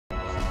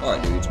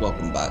Alright dudes,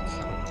 welcome back.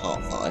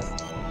 Part 5.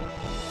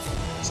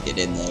 Let's get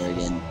in there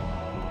again.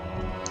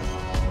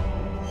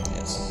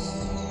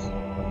 Yes.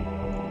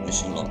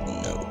 Mission lock,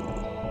 no.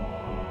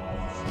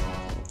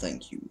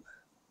 Thank you.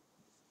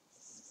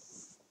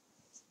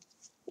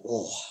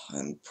 Oh,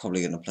 I'm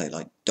probably gonna play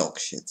like dog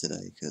shit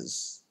today,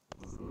 because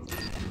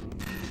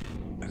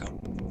I got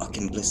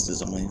fucking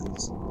blisters on my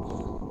hands.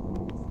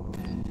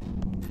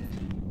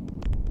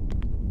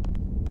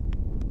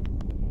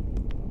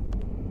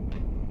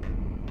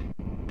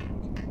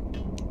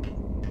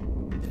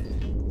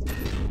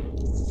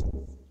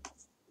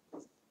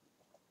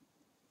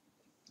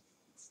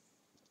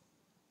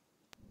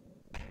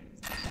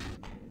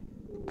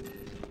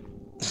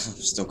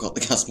 I've still got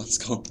the gas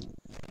mask on.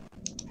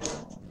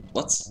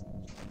 What?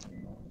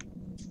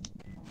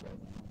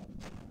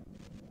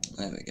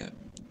 There we go.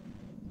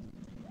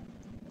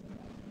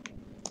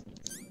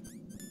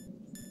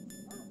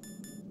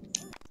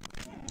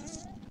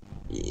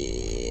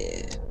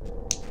 Yeah.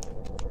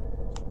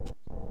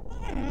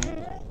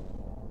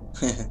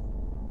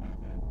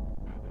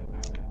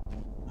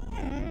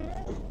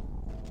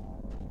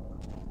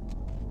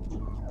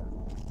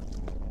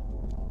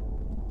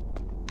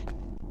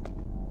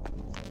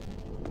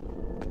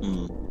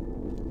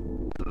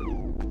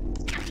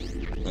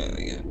 There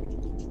we go.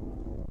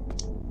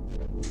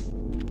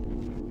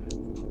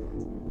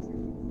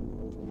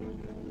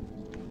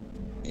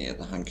 Yeah,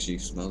 the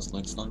handkerchief smells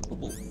like slime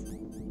bubble.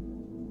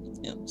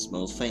 Yep,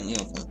 smells faintly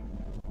of that.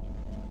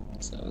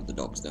 So the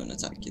dogs don't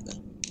attack you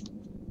then.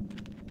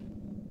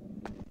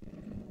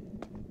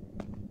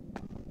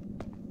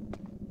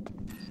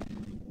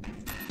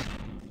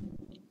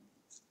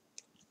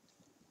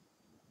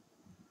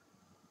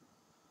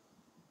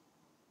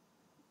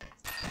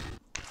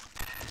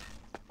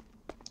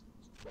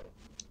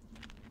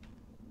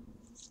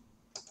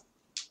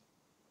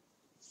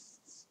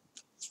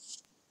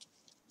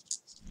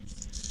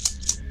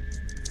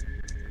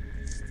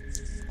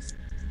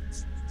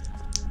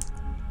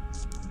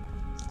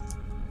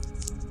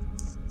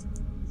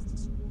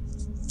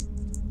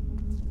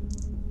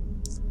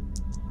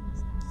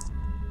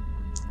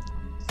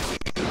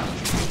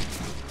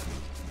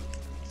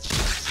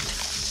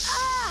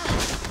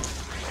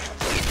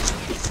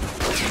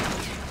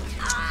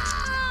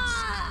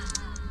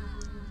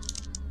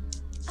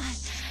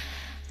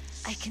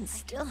 I can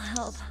still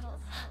help.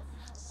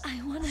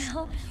 I want to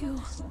help you.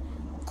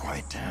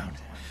 Quiet down.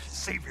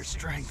 Save your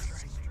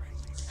strength.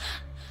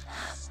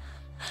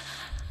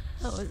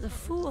 I was a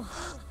fool.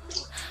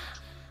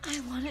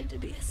 I wanted to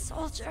be a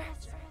soldier.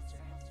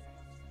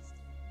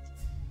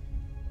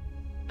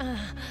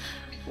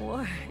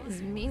 War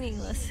is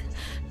meaningless.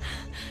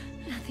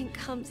 Nothing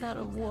comes out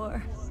of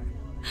war.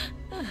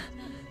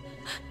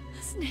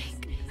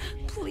 Snake,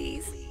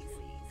 please,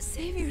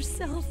 save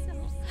yourself.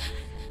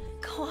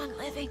 Go on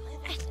living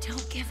and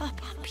don't give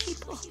up on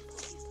people.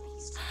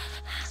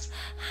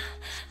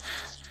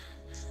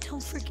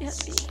 Don't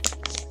forget me.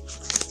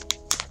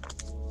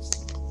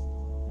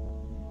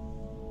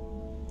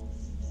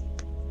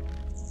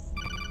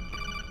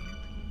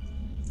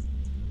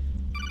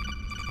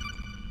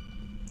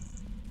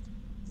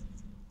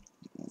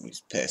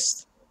 He's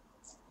pissed.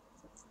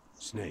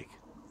 Snake,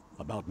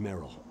 about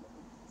Meryl.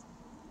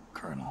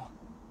 Colonel,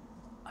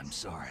 I'm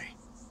sorry.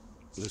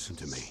 Listen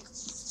to me.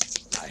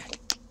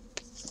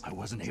 I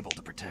wasn't able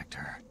to protect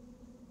her.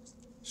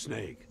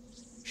 Snake,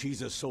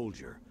 she's a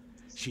soldier.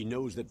 She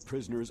knows that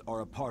prisoners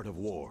are a part of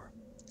war.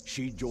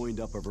 She joined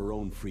up of her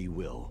own free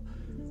will.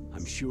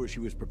 I'm sure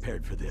she was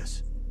prepared for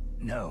this.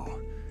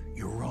 No,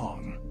 you're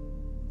wrong.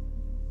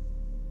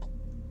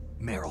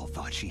 Meryl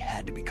thought she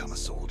had to become a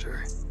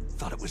soldier.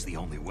 Thought it was the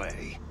only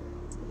way.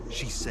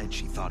 She said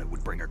she thought it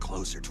would bring her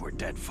closer to her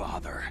dead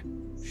father.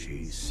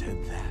 She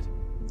said that?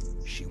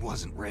 She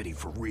wasn't ready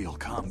for real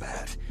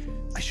combat.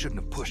 I shouldn't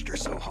have pushed her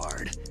so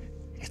hard.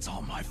 It's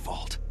all my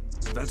fault.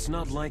 That's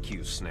not like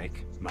you,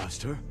 Snake.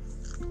 Master?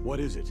 What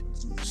is it?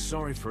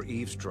 Sorry for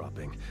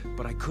eavesdropping,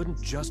 but I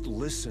couldn't just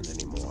listen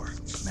anymore.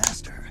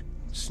 Master.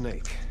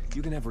 Snake,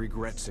 you can have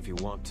regrets if you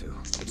want to.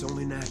 It's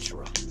only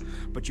natural.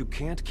 But you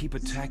can't keep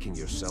attacking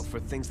yourself for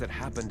things that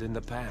happened in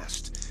the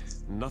past.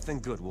 Nothing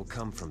good will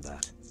come from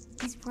that.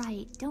 He's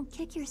right. Don't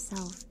kick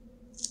yourself.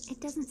 It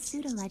doesn't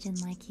suit a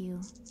legend like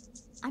you.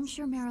 I'm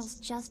sure Meryl's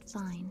just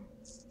fine.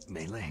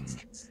 Mei Ling.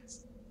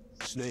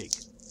 Snake,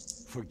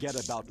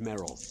 forget about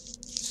Meryl.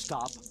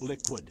 Stop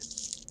Liquid.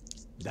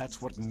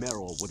 That's what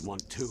Meryl would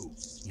want too.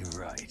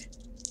 You're right.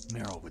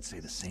 Meryl would say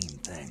the same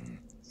thing.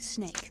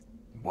 Snake.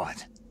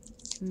 What?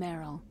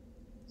 Meryl.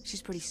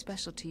 She's pretty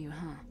special to you,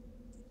 huh?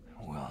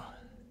 Well,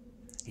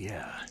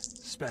 yeah,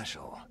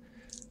 special.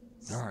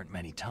 There aren't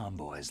many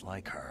tomboys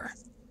like her.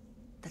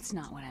 That's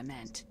not what I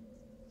meant.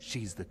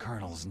 She's the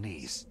Colonel's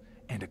niece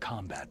and a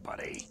combat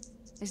buddy.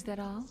 Is that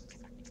all?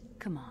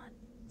 Come on.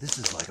 This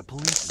is like a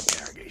police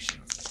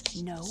interrogation.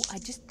 No,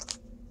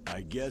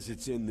 I guess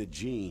it's in the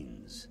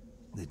genes.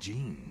 The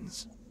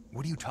genes?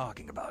 What are you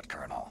talking about,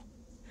 Colonel?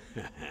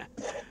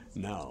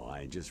 No,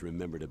 I just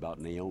remembered about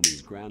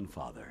Naomi's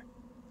grandfather.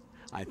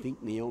 I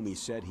think Naomi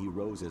said he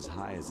rose as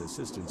high as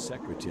assistant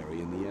secretary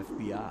in the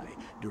FBI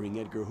during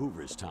Edgar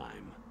Hoover's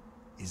time.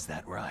 Is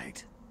that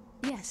right?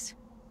 Yes.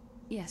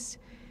 Yes.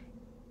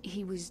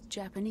 He was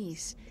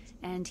Japanese,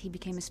 and he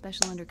became a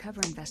special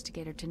undercover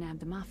investigator to nab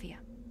the Mafia.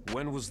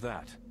 When was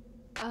that?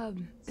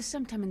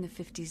 Sometime in the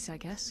 50s, I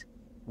guess.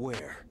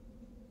 Where?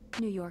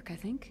 New York, I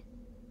think.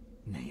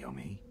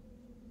 Naomi?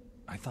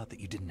 I thought that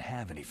you didn't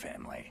have any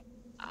family.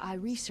 I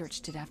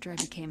researched it after I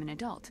became an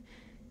adult.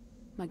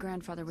 My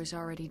grandfather was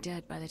already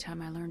dead by the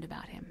time I learned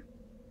about him.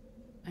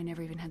 I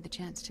never even had the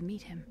chance to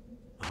meet him.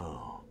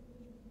 Oh.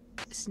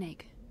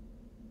 Snake.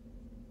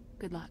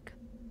 Good luck.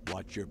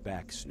 Watch your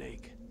back,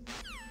 Snake.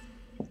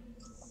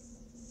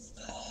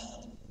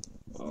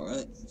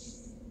 Alright.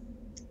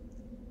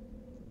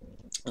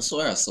 I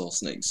swear I saw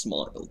Snake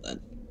smile then,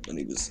 when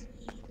he was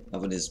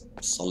having his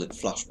solid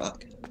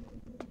flashback.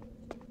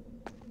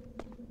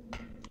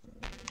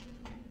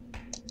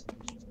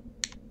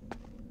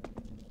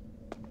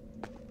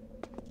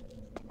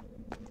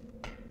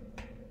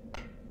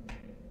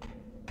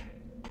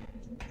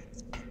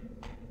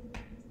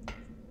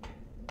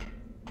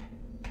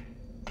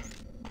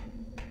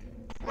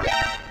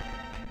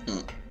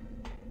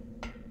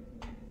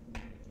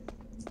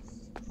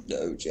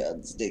 No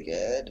chance,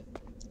 dickhead.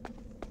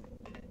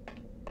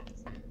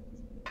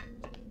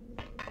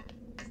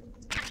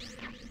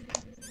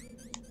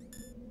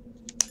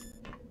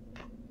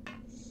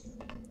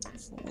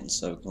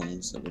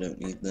 SOCOMs, so we don't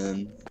need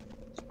them.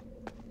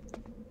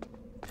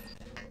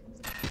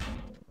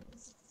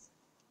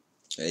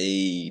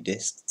 Hey,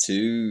 disc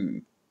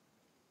 2.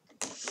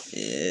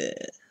 Yeah.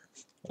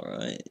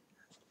 Alright.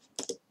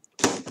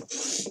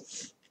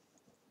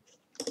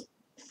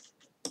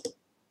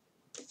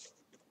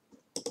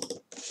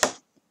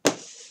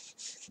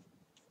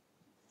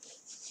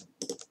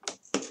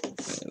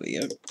 There we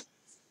go.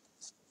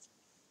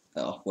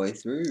 Halfway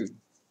through.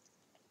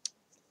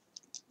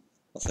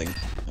 I think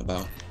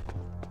about.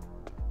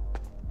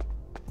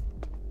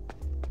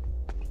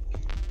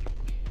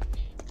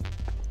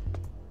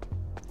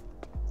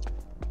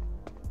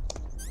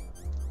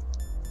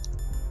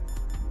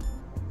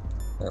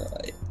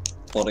 Alright.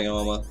 Body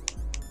armor.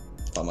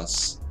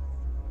 Vamos.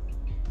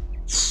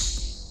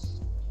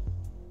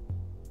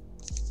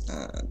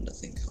 And I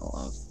think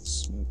I'll have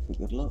smoke for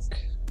good luck.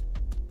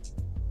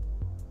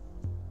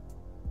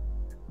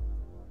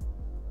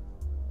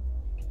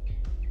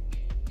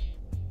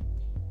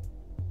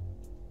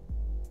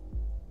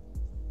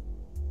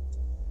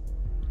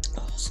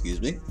 Excuse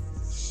me.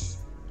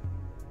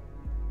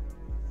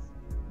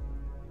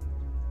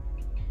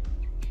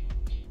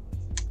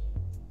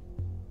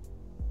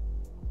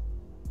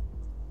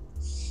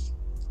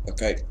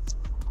 Okay,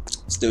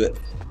 let's do it.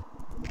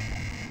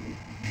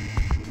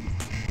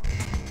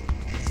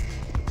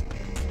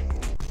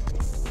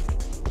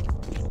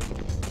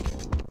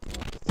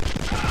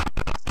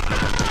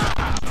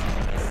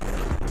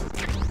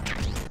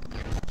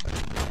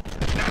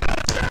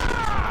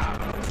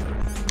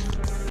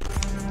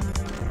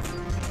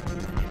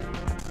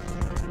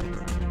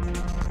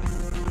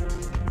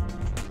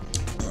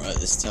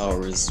 This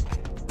tower is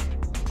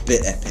a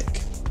bit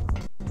epic.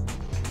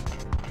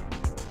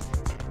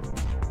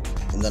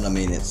 And then I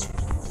mean it's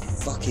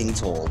fucking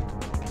tall.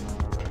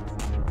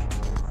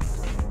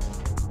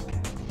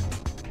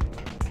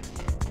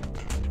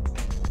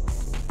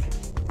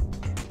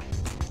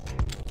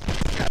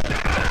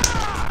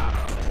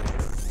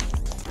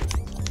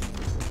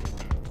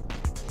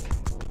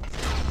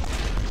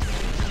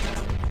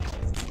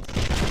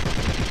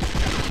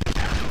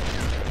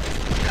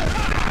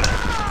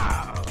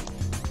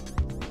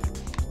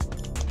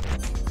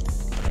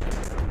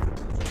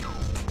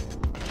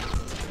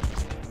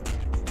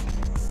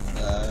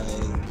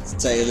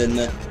 Tail in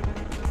there.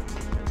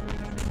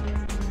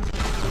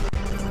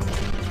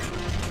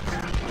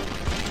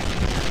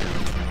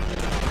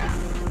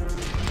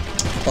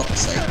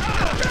 Fuck's sake.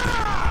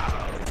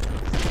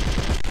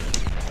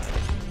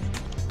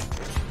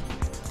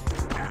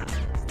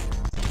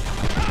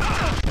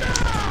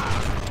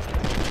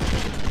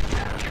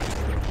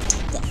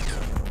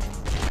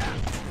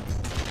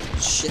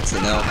 Shit,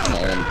 now come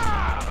on.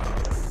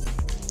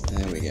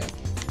 There we go.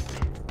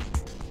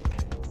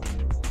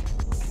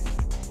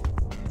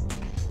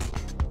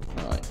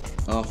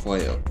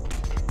 Halfway up.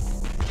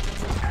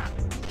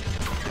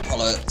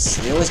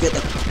 Bollocks. They always get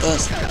the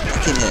first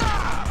fucking hit.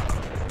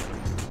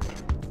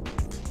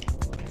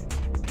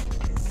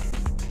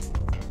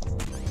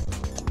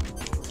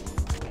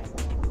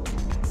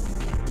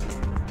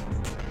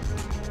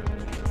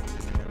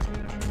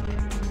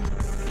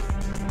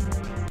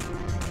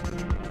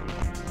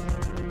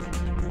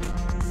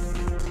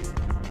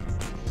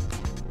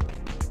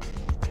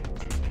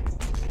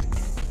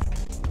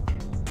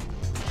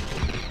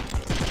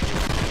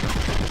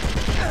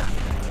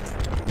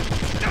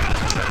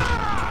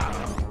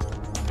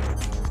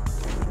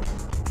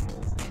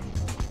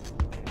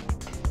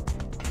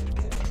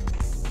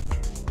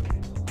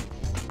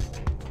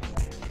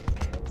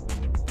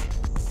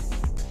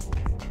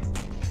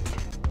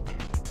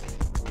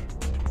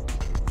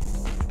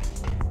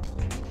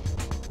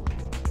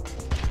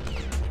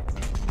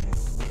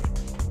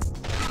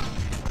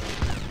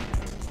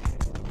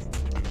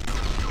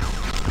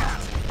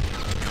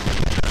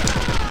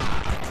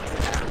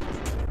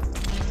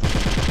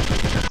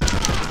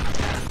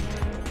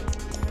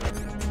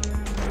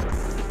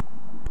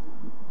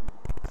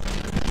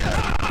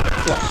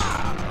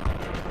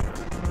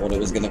 Thought it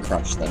was gonna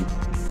crash then.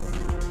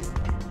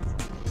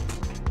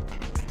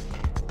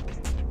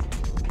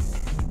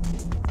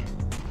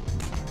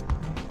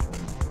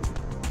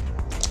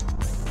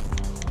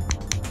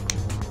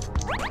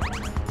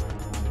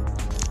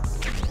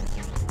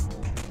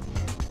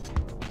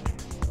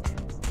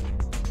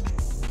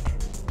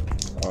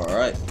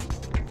 Alright.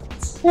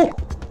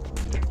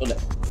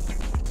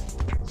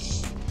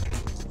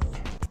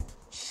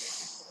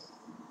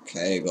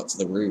 Okay, got to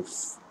the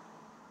roof.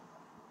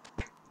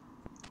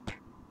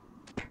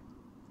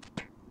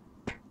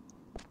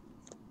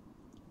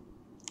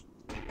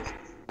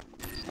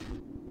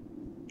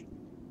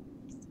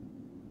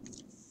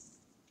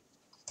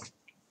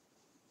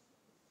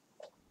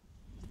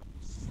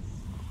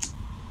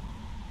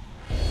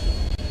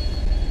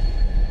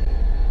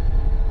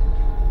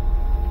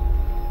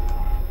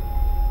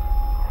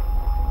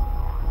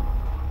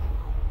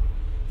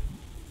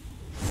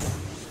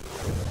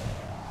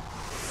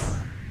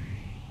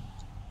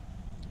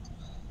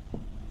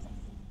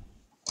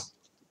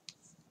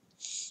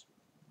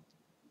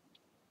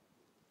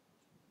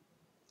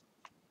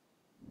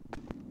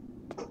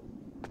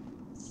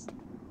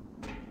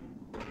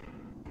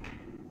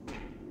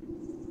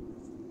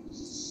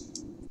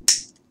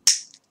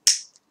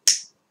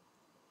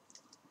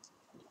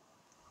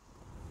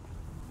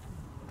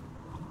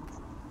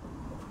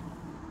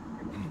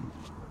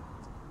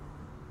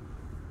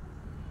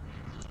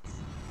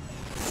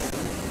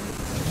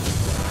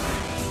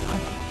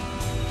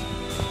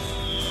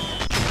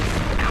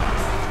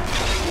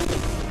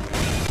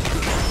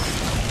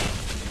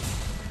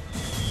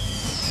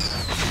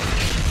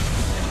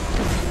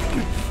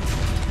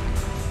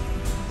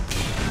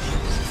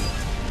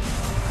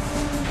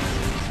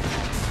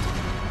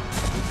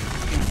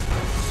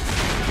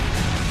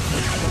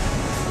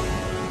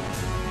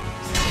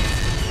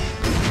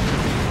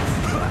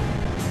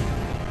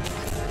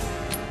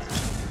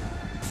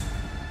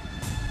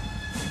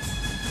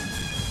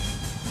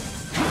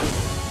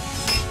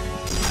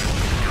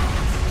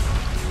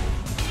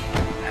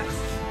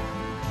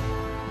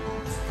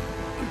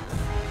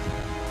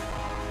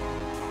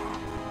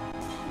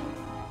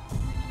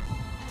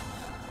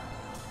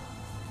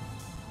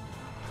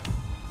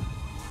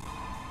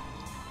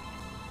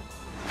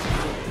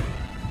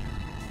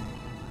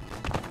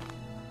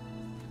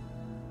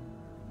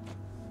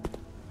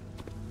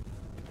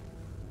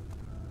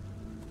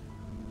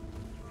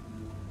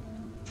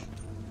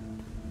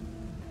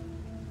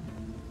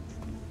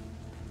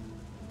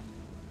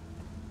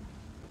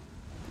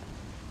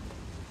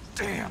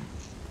 Damn.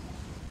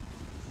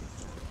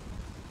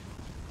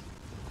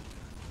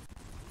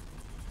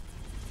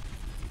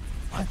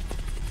 What?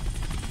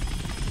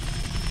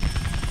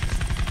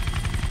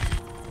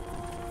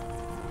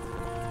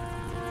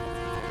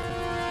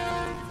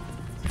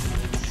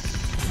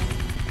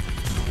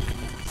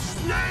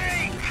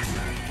 Snake!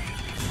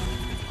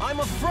 I'm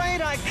afraid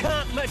I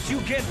can't let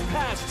you get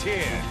past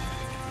here.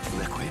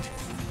 Liquid?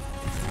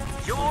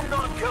 You're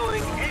not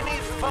going any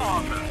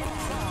farther.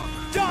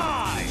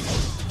 Die!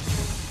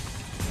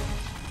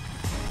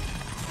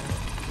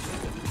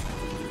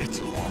 It's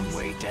a long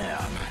way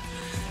down.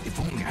 If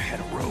only I had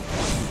a rope.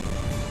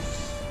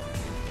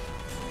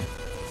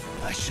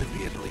 I should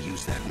be able to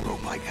use that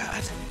rope I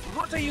got.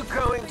 What are you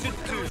going to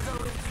do?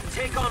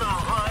 Take on a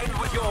hind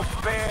with your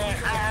bare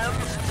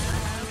hands?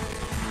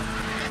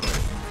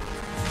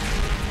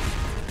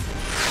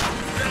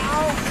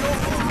 Now you're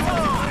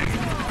mine!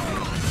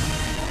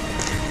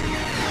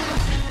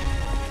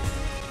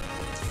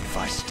 If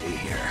I stay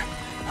here,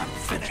 I'm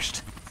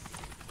finished.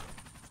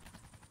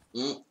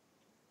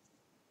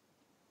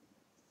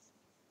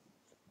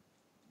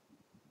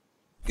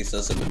 Guess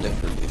that's a bit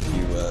different if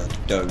you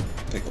don't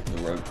pick up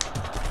the rope.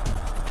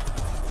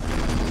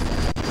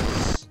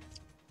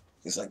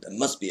 It's like there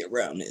must be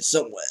around here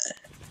somewhere.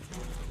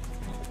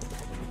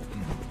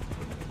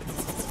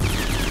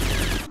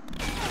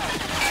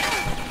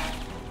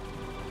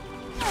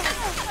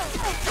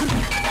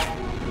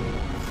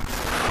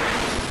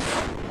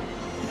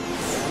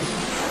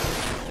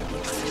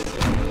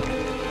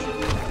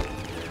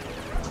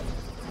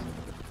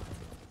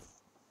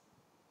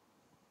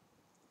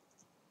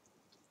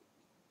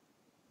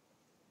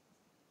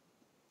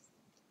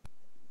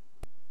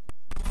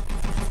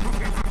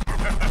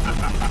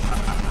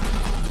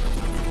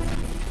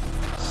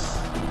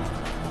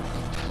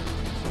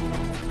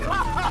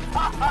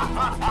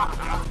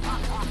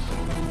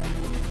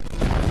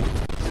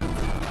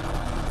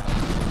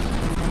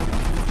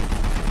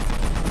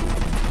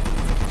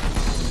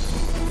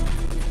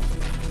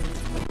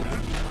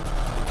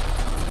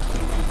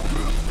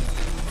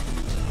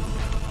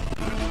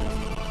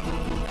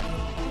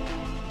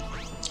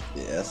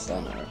 Yes,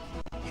 I know.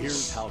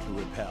 Here's how to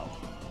repel.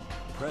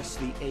 Press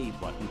the A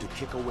button to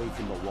kick away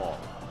from the wall.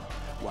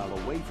 While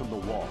away from the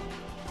wall,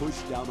 push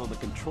down on the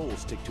control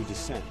stick to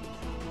descend.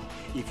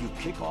 If you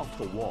kick off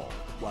the wall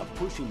while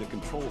pushing the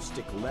control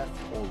stick left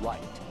or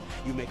right,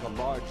 you make a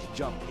large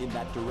jump in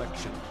that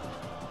direction.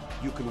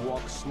 You can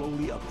walk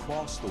slowly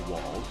across the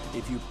wall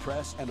if you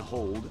press and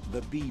hold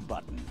the B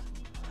button.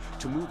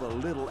 to move a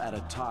little at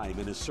a time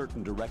in a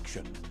certain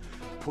direction.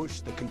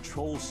 Push the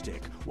control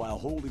stick while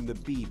holding the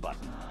B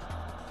button.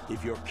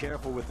 If you're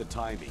careful with the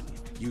timing,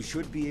 you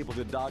should be able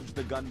to dodge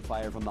the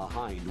gunfire from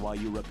behind while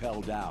you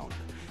rappel down.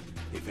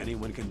 If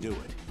anyone can do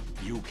it,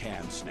 you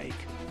can, Snake.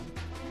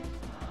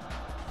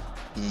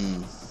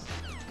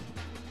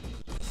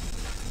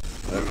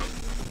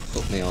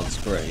 Put me on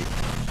spray.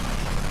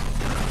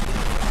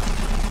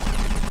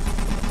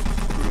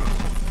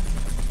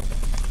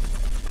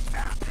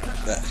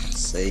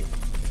 See? Right,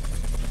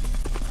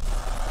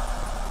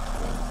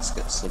 let's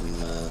get some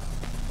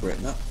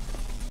written up.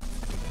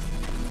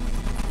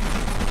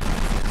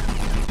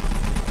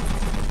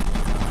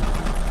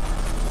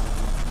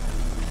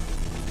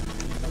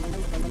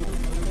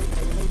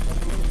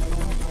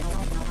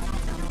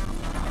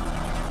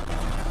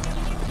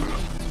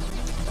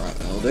 Right,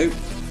 that'll do.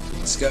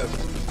 Let's go.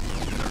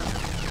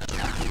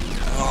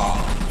 Oh,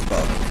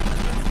 fuck.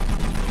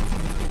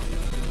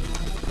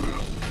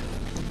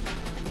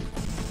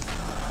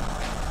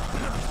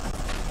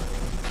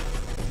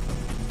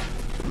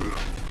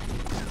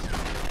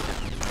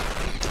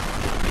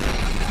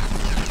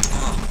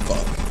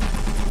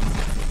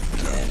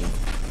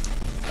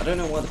 I don't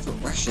know why they put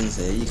rations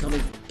here, you can't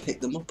even pick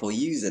them up or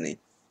use any.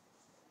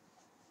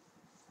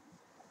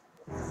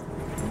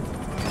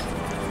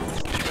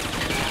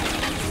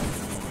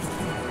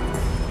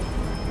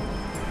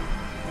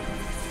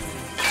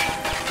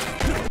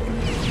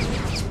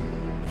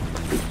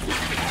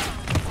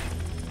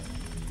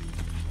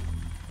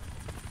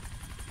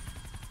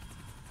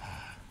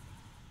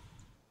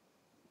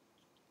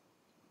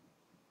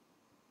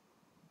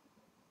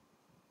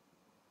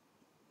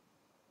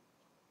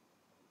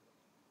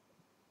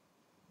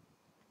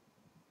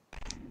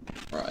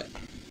 Right.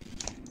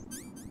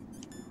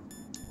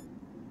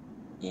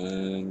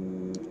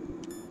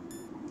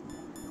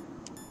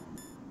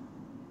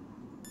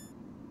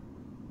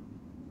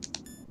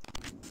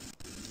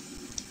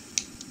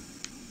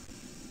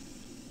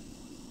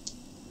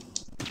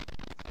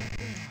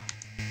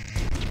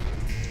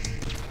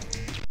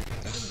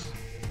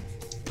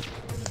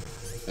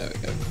 There we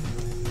go.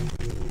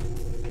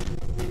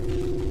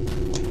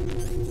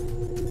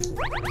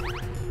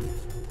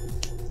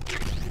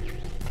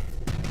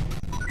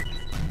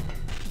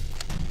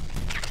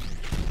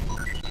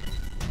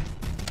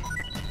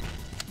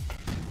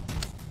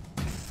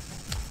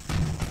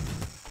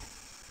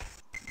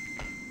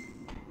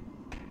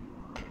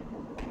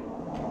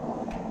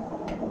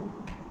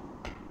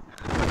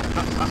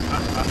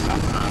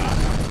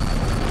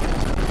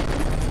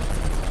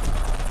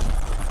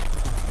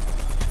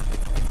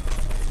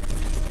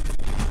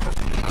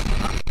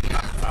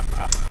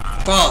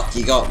 Fuck,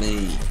 you got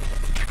me.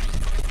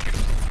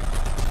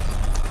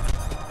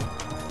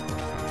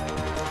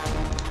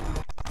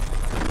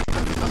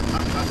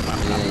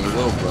 Yeah, you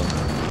will, bro.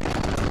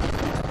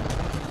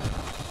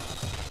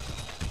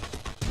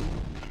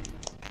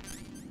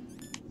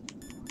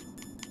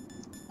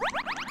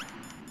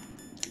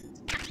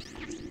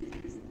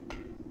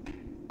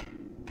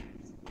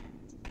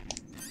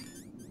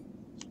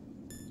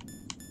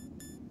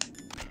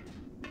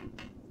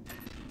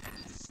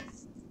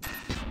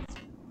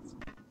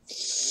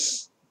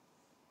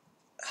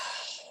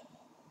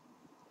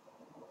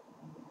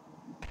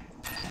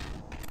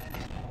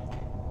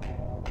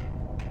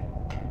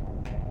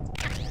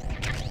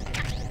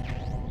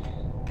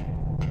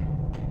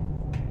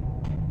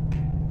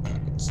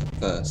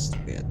 First,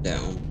 we are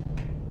down.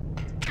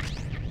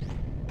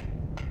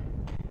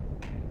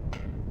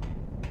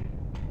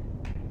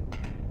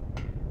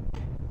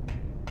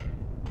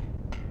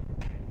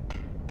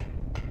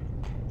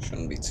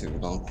 Shouldn't be too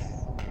long.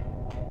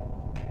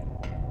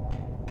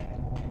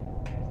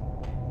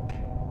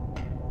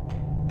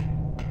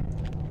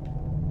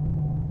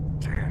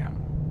 Damn.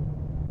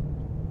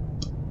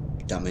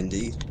 Damn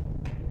indeed.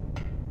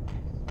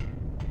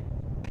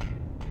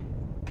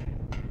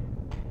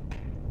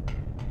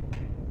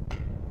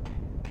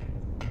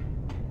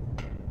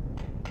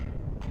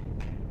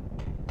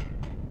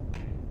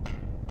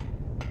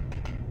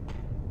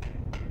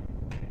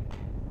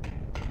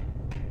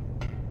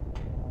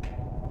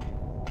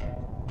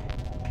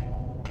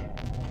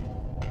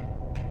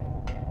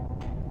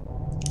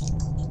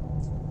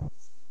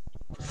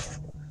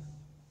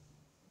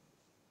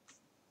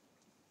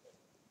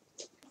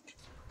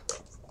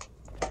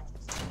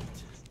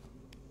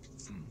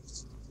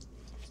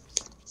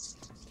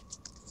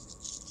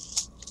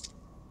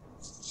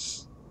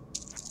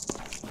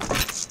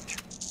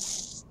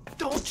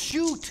 Don't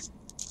shoot!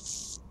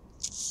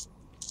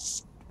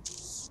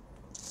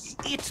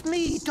 It's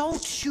me,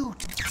 don't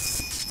shoot!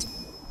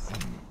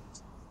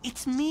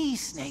 It's me,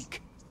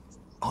 Snake.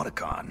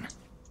 Otacon,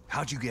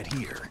 how'd you get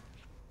here?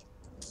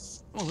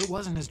 Well, it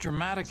wasn't as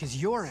dramatic as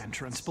your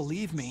entrance,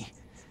 believe me.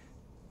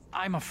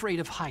 I'm afraid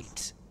of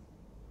heights.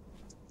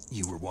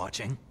 You were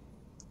watching?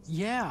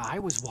 Yeah, I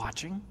was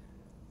watching.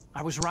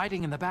 I was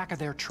riding in the back of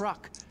their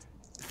truck,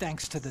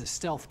 thanks to the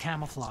stealth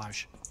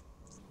camouflage.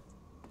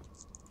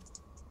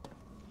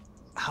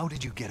 How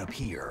did you get up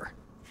here?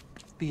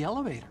 The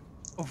elevator,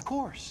 of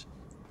course.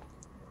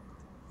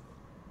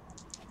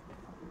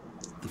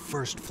 The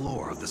first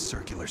floor of the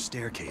circular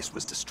staircase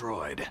was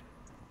destroyed.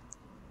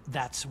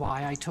 That's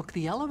why I took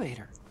the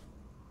elevator.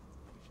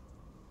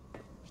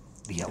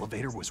 The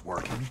elevator was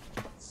working?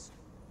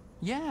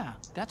 Yeah,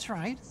 that's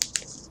right.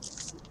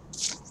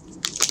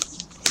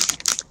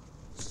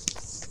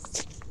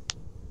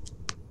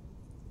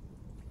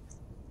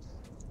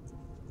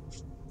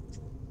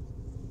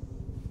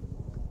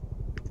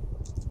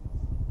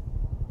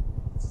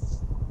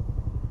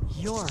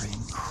 You're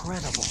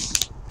incredible.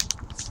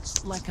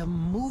 Like a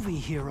movie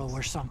hero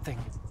or something.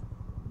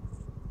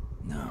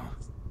 No,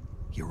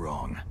 you're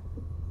wrong.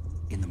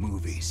 In the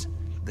movies,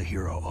 the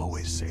hero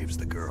always saves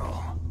the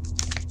girl.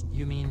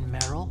 You mean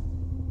Meryl?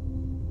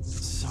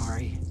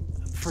 Sorry.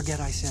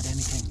 Forget I said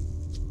anything.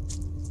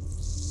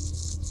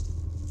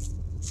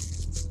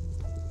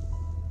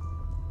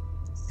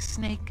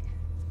 Snake,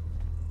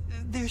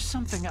 there's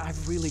something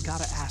I've really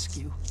got to ask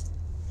you.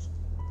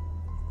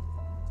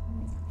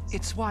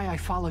 It's why I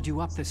followed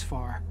you up this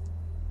far.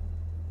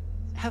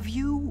 Have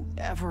you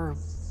ever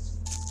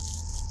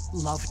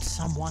loved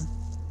someone?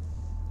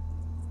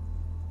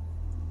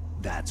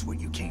 That's what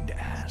you came to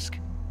ask?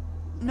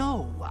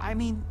 No, I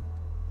mean,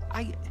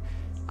 I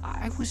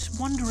was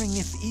wondering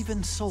if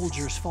even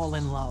soldiers fall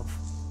in love.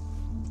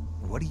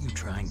 What are you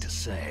trying to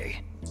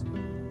say?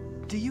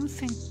 Do you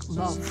think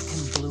love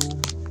can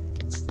bloom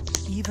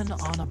even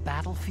on a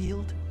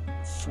battlefield?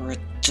 For a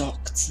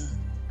doctor.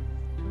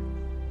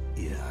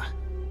 Yeah,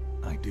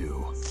 I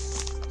do.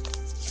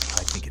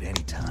 I think at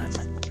any time,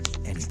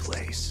 any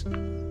place,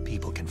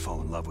 people can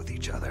fall in love with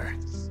each other.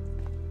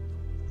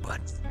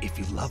 But if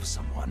you love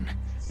someone,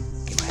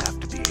 you have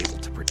to be able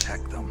to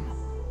protect them.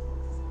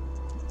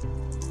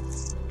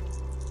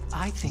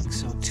 I think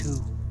so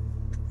too.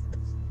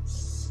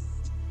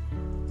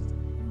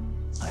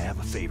 I have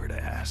a favor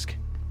to ask.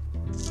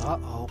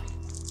 Uh-oh.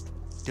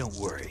 Don't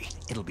worry,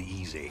 it'll be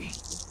easy.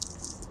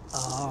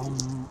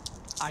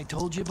 I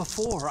told you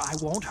before, I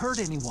won't hurt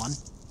anyone.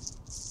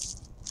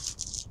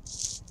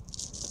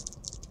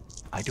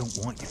 I don't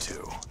want you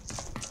to.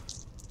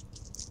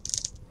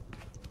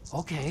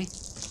 Okay.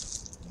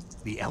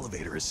 The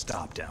elevator is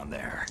stopped down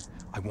there.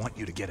 I want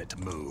you to get it to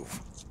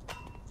move.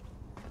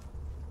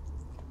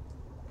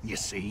 You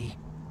see?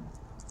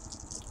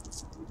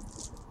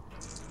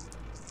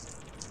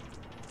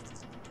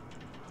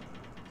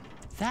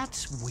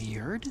 That's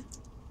weird.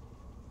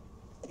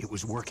 It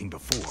was working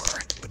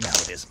before, but now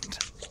it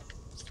isn't.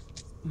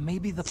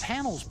 Maybe the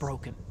panel's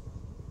broken.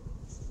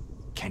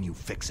 Can you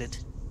fix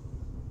it?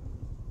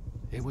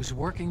 It was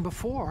working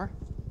before.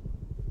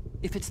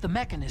 If it's the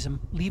mechanism,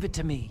 leave it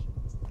to me.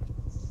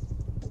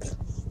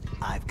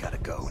 I've got to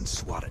go and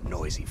swat a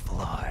noisy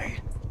fly.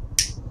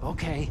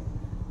 Okay.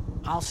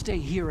 I'll stay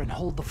here and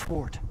hold the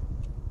fort.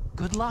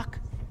 Good luck.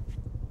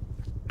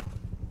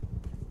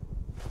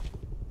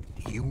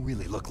 You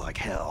really look like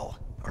hell.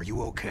 Are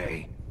you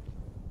okay?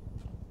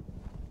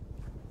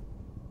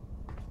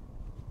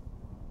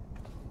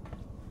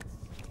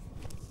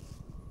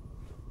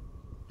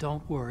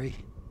 Don't worry.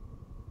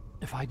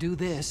 If I do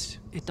this,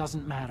 it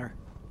doesn't matter.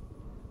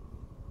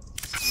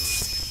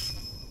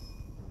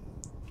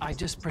 I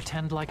just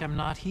pretend like I'm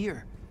not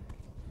here.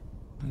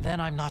 And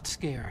then I'm not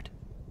scared.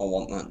 I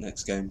want that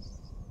next game.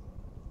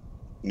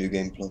 New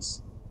Game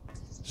Plus.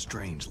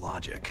 Strange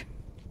logic.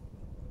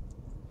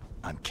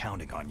 I'm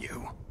counting on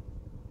you.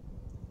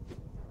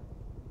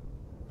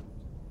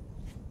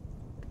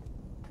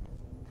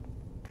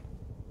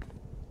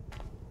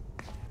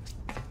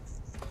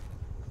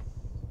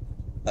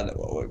 I know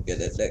I won't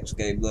get it next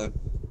game though.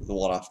 The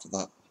one after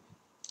that.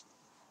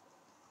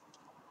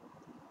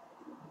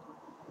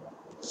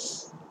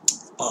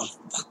 Oh,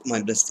 fuck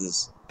my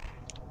blisters.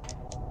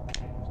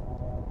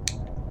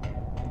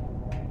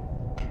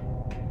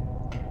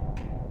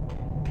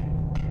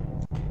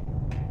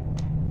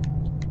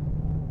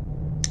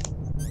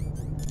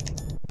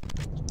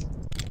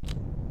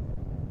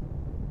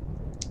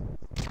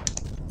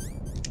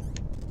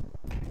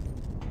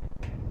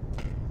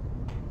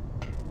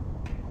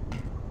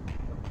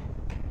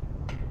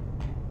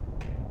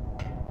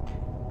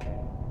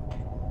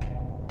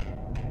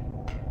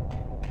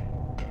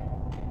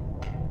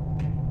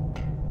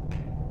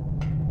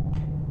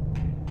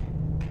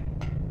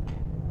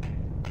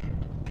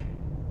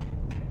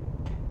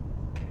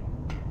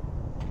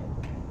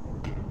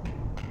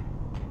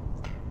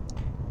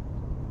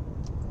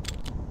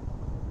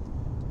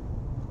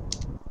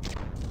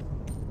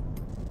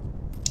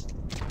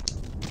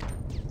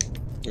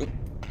 Oop,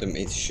 didn't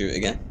mean to shoot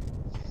again.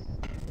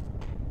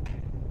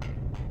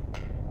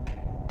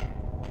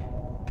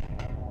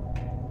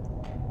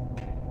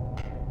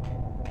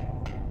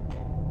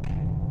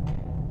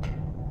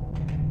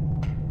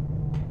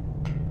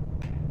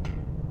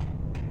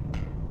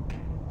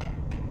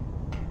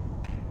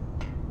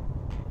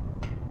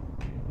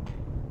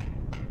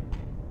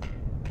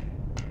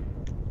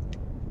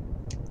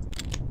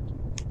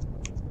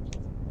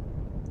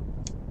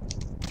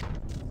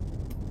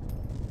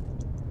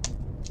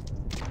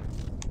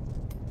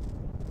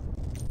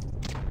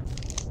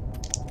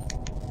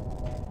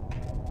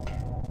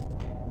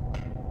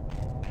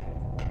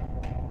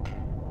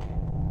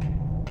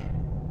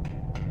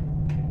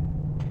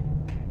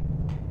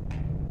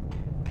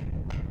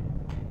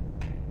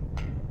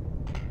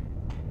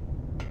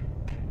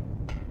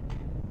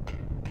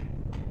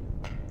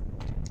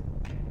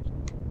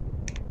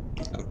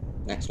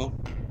 Next one.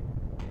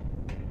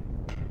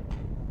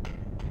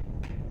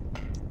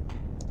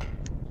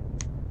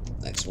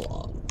 Next one.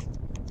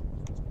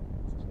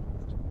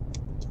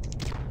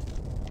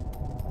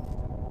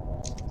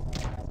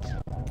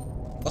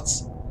 What?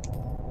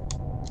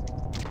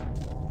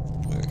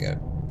 There we go.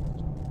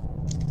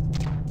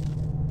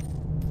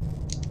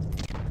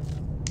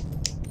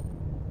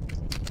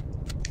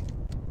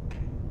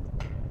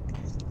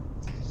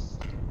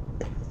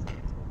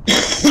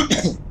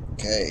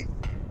 Okay.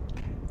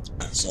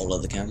 That's all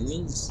of the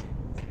cameras.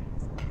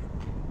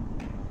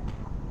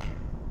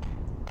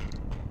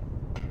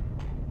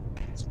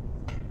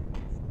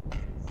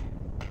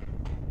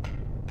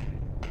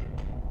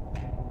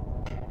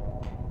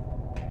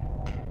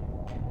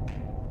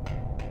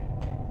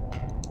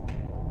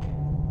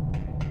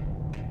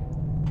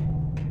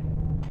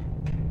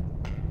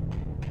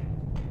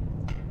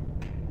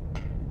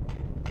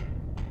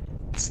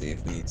 See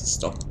if we need to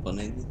stop on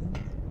anything.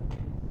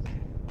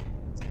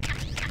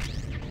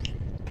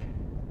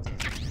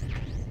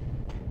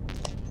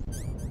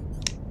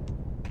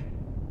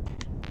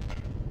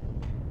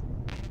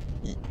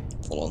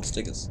 Full on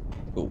stickers.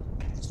 Cool.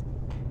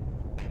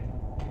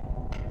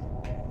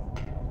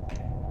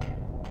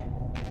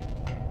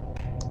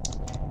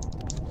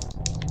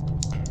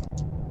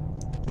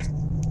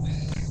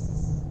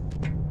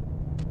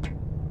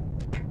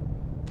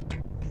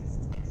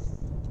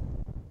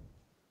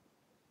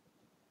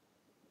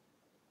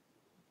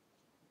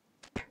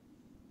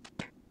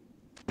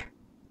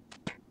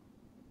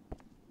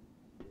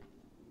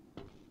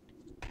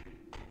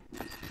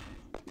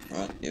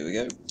 Right, here we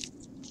go.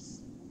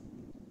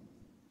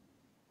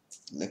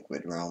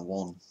 Liquid round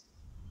 1.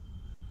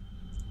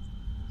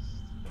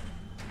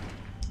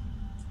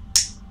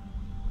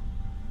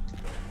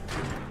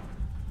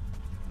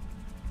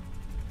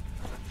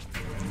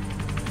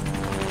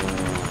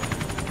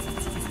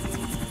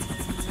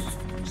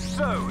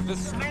 So, the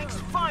snake's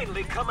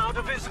finally come out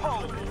of his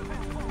hole.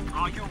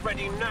 Are you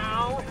ready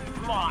now,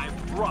 my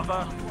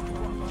brother?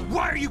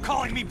 Why are you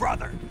calling me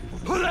brother?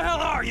 Who the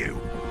hell are you?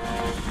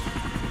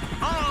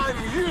 I'm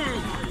you!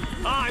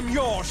 I'm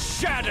your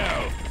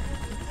shadow!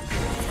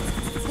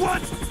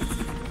 What?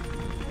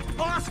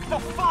 Ask the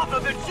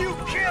father that you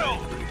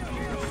killed!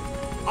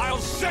 I'll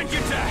send you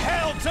to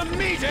hell to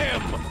meet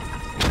him!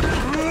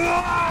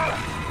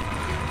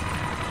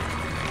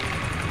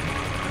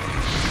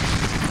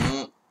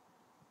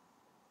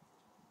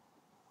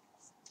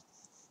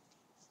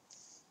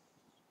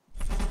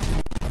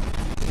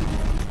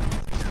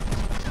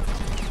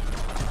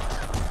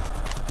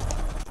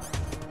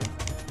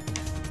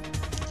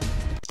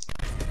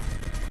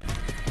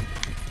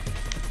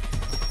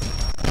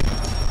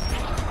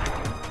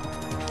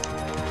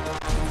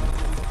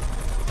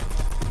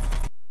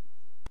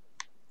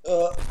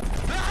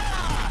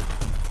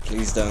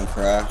 Please don't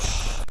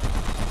crash.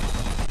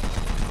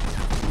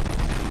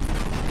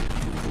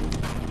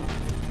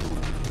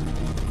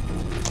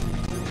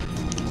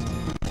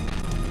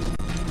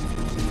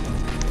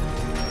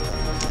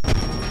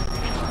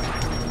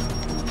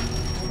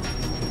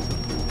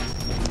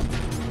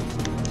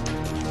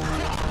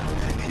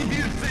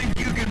 You think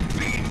you can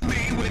beat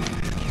me with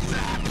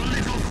that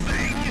little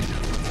thing?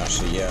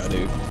 Actually, yeah, I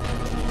do.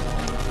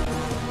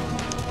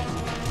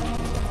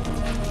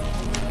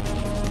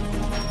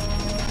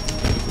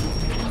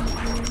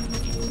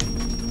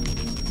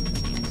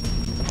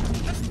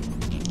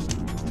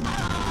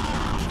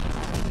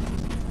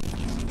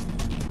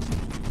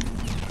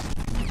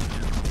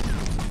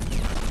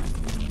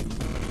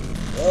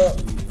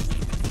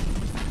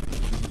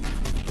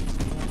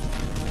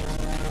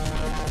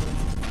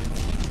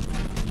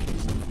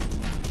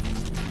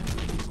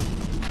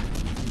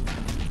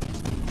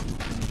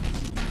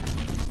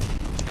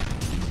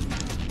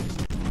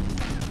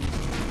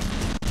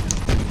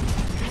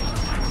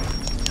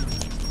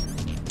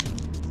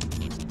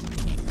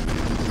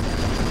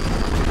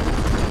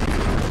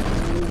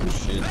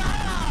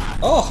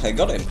 Oh, I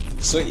got him.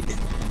 Sweet.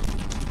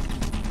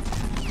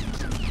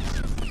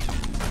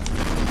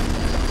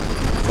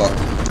 Fuck.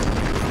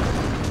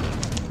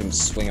 Let him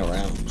swing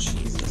around.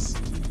 Jesus.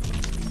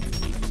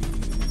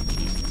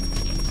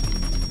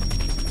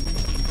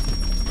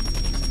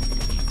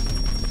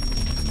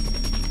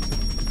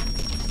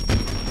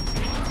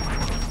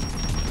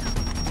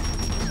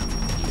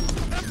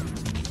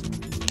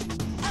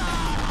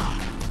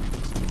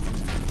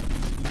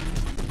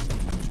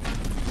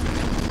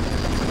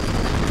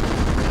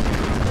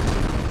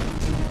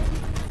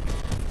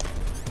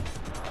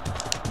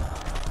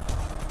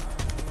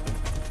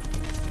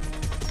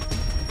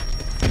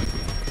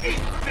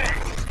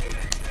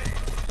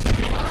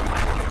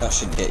 That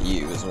should get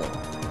you as well.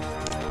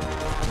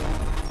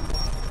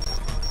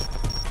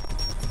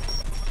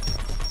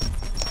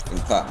 In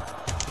fact,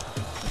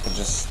 I can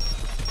just...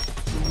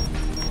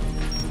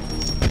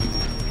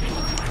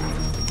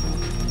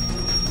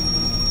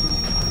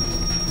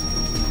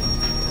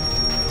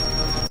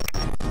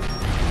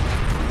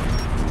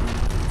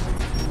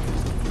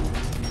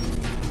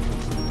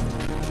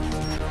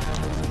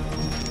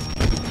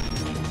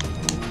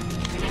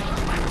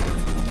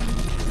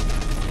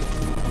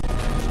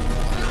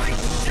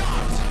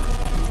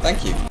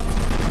 Thank you.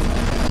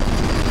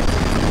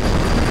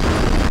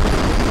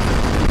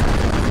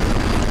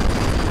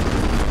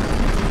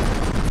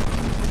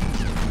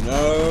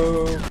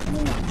 No,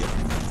 you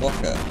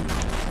fucker.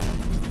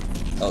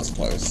 That was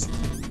close.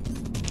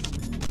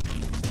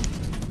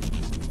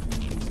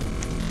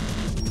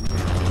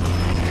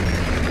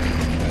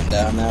 Going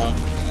down now.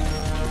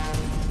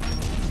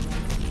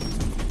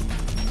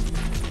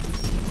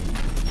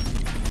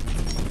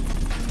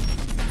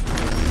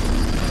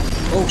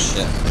 Oh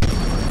shit.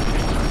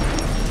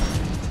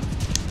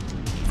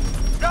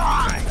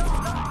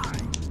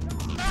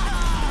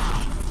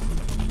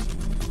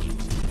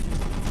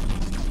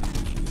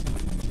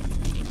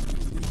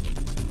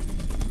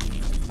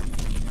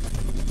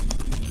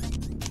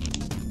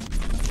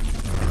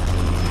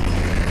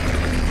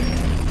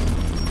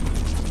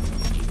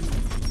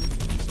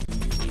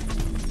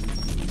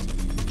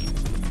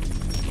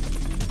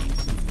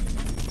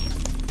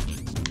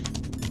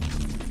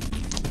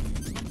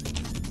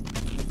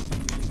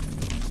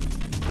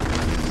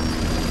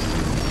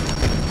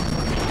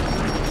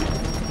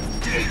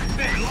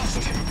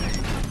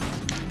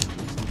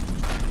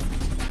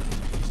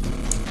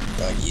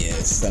 Oh yeah,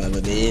 son of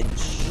a bitch.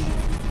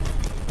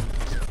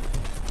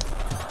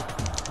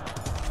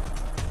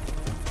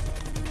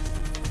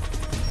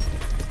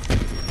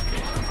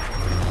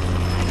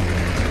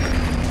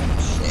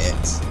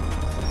 Shit.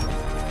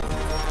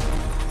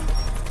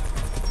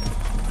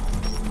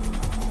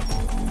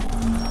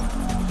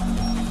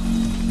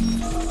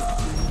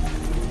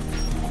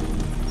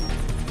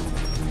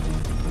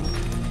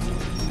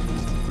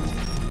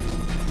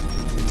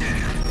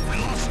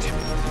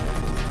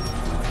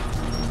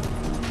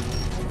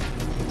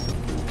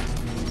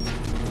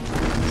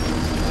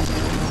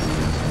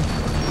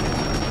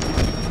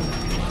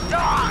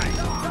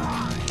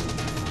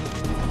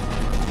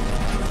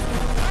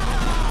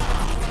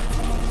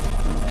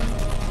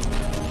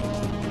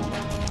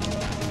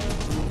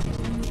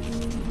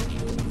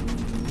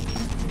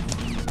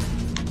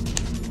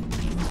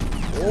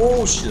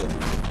 Oh shit.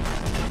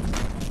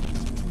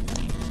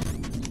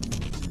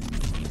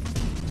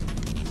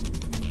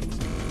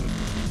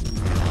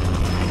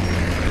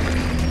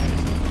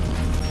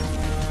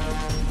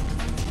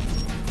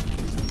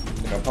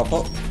 They're gonna pop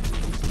up.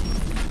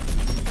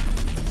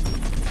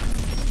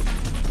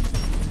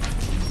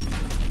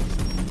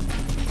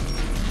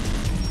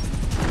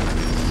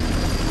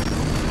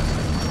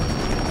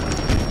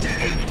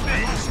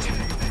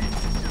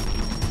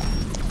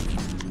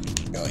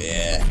 Oh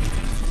yeah.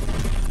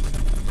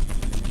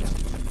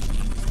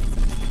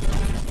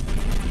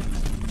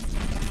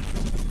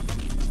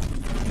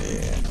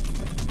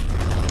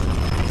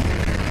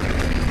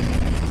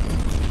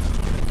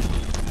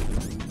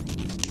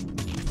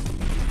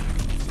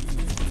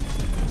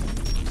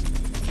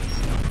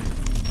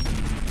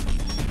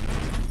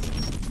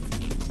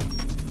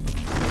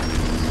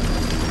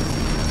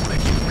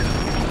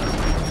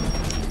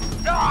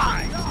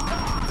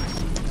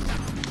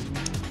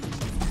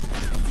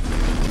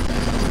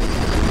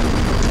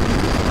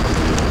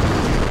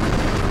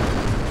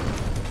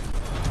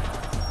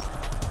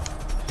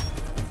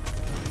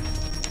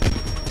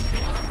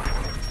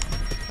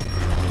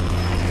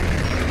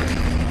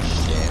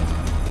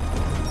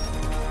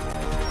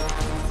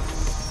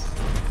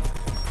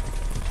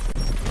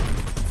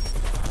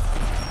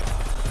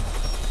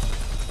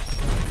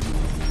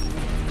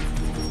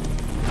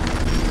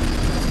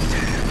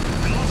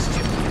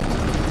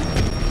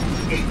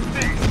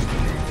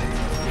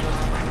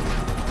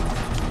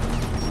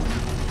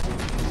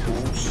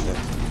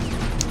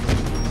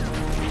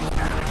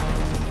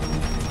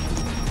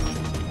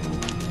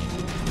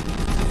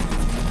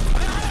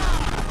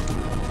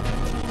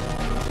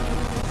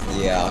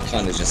 Yeah, I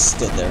kind of just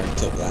stood there and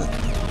took that.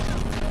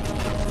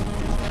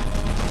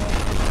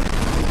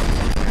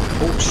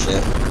 Oh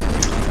shit.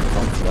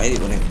 Don't wait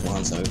when it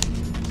flies out.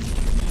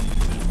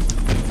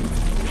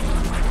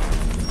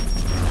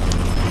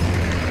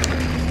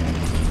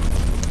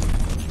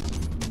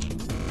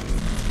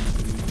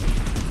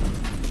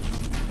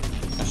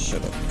 I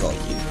should have got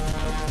you.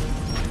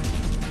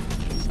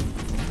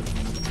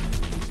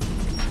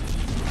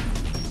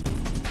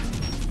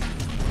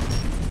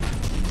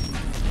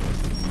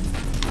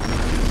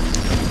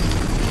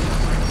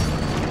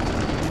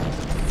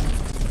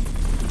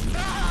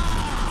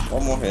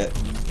 One more hit.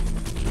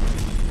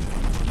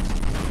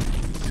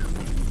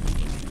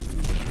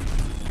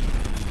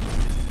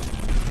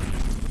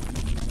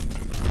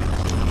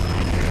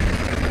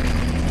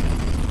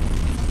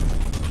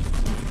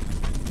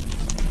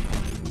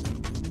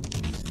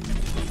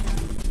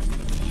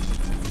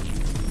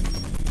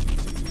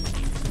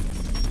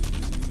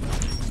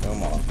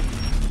 Come on.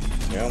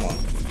 Come on.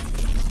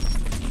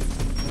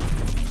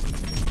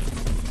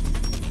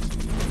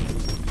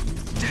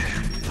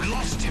 I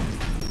lost him.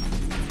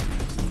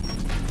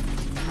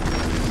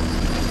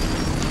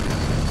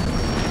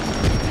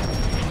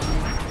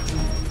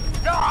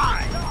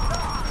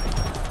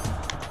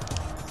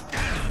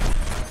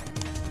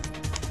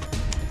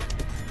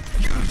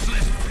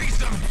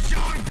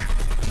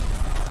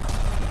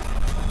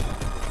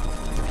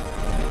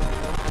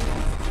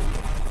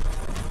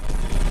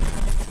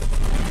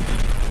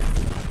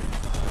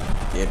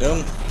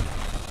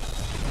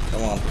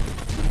 Come on.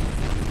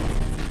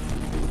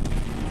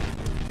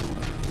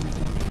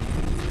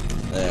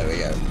 There we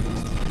go.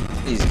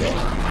 He's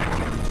gone.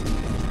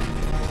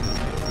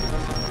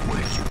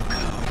 Where'd you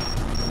go?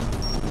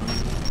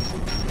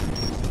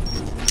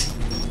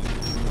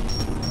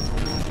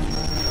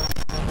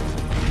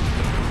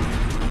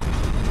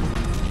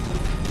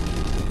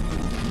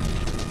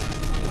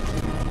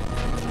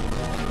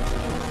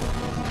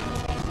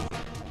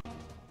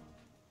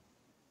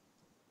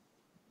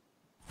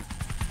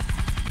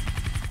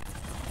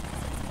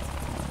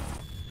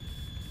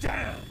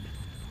 Damn!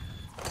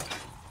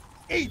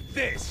 Eat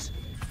this!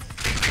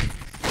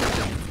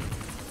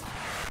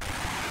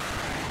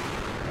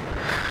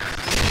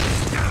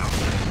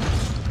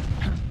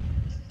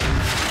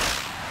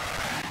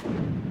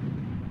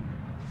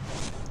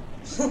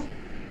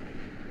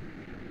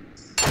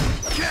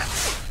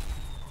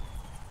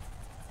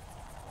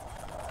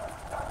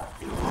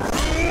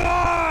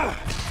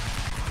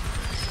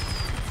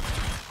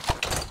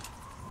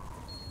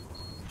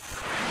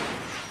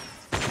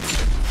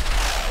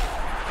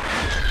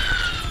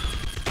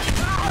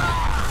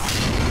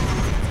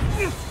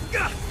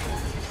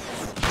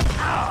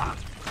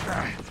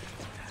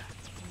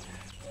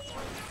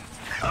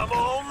 Come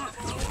on,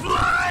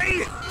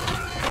 fly!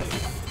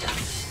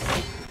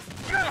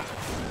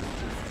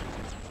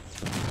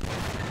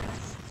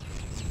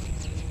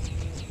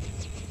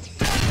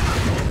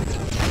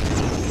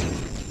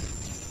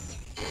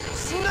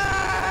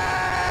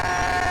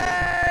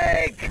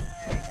 Snake!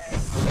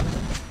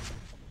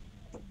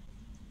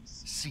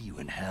 See you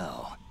in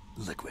hell,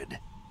 Liquid.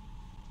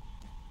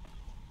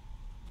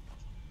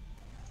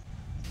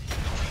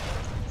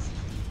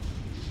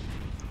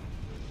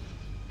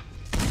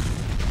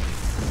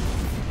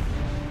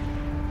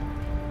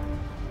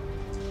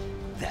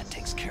 That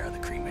takes care of the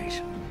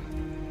cremation.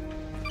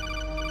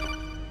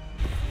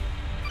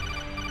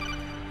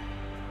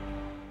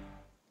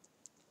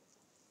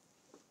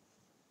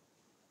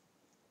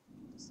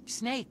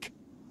 Snake,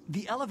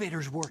 the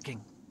elevator's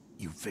working.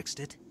 You fixed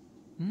it?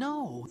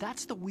 No,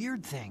 that's the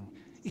weird thing.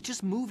 It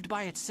just moved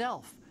by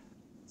itself.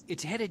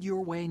 It's headed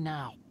your way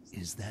now.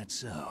 Is that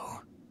so?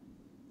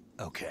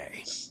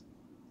 Okay.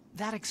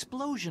 That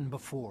explosion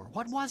before,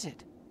 what was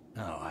it?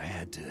 Oh, I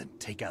had to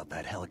take out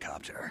that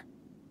helicopter.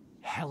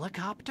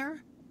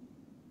 Helicopter?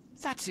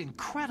 That's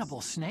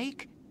incredible,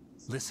 Snake.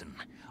 Listen,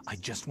 I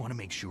just want to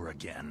make sure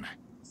again.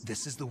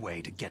 This is the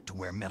way to get to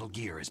where Metal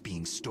Gear is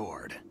being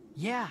stored.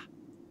 Yeah.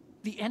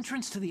 The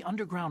entrance to the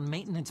underground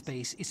maintenance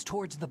base is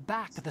towards the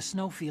back of the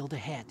snowfield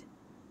ahead.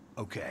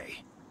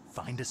 Okay.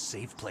 Find a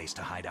safe place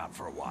to hide out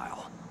for a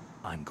while.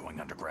 I'm going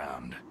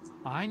underground.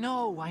 I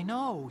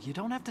know. You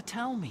don't have to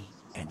tell me.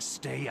 And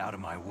stay out of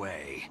my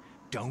way.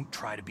 Don't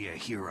try to be a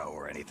hero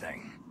or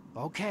anything.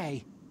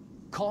 Okay.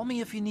 Call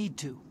me if you need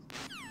to.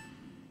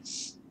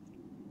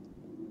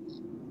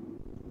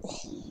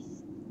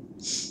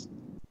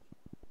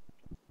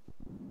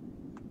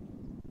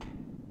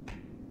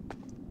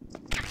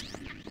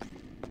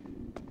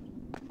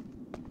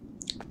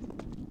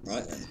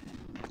 Right then.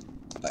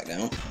 Back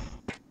down.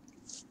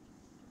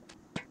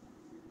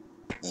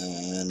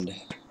 And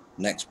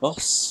next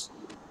boss.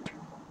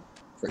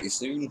 Pretty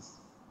soon.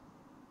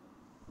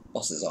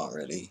 Bosses aren't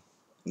really...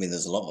 I mean,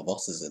 there's a lot of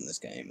bosses in this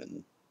game,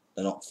 and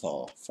they're not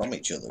far from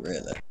each other,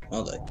 really,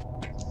 are they?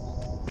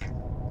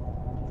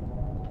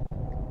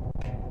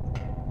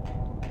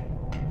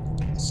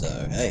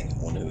 So, hey,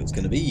 I wonder who it's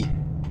going to be.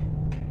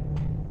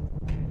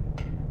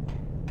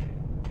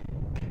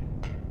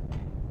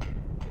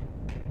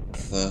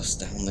 First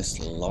down this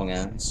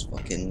long-ass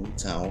fucking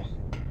tower.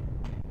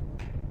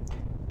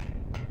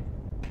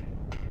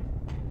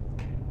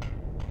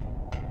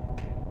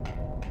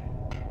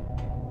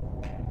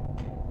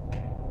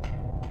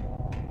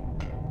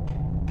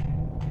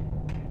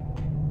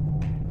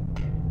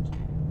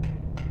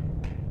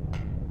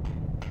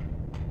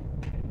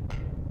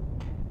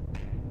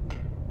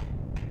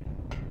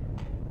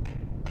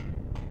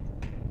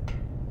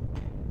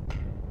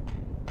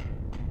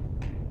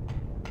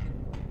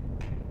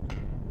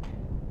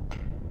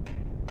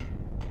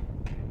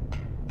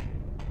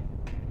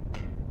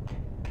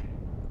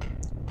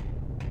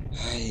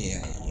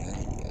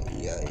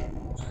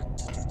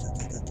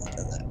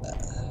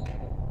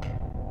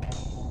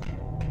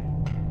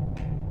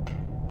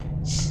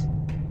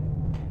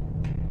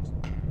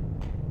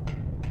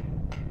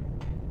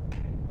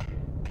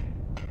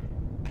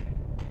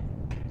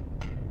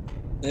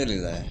 Nearly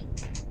there.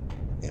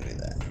 Nearly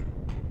there.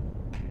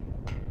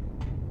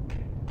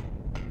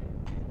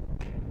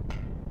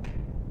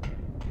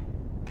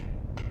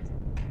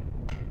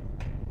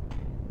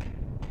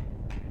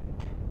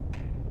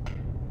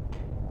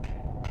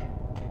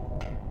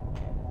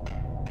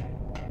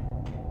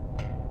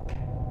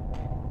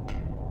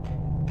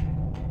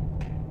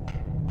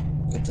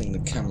 Good thing the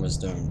cameras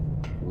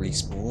don't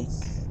respawn.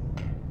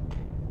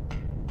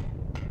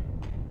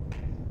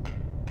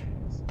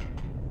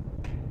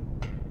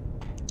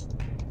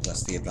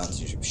 That's the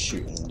advantage of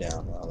shooting them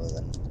down rather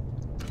than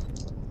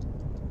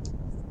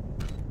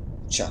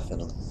chaffing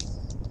them.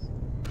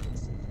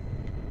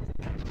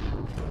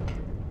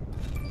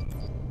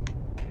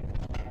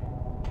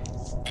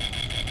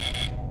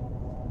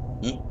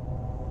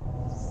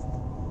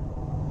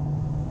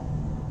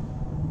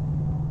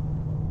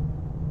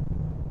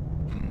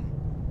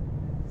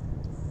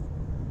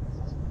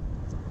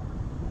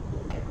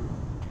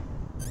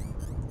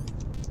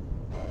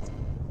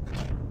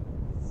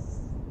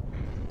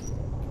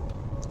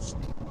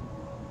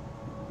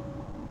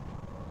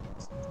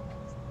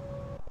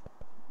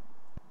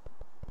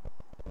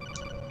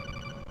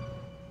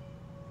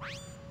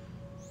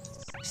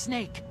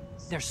 Snake,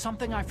 there's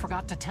something I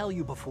forgot to tell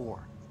you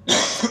before.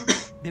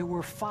 There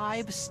were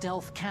 5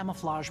 stealth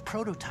camouflage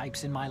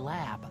prototypes in my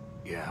lab.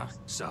 Yeah,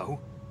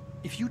 so?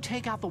 If you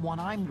take out the one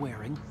I'm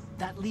wearing,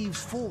 that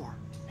leaves 4.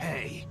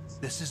 Hey,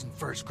 this isn't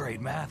first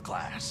grade math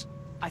class.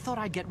 I thought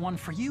I'd get one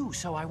for you,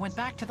 so I went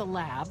back to the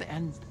lab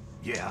and...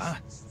 Yeah?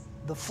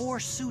 The 4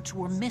 suits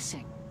were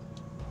missing.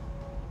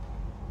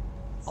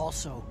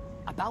 Also,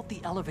 about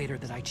the elevator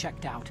that I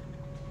checked out.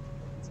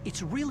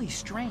 It's really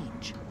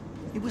strange.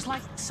 It was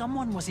like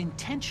someone was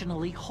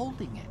intentionally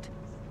holding it.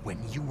 When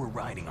you were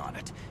riding on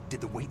it, did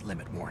the weight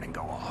limit warning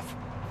go off?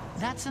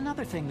 That's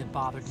another thing that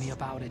bothered me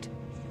about it.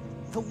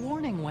 The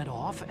warning went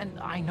off, and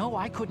I know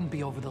I couldn't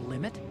be over the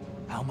limit.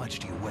 How much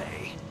do you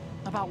weigh?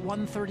 About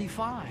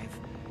 135.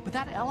 But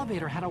that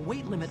elevator had a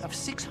weight limit of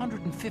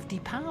 650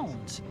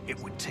 pounds. It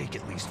would take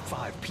at least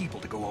 5 people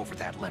to go over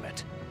that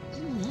limit.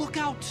 Look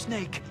out,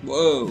 Snake!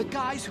 Whoa! The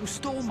guys who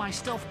stole my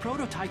stealth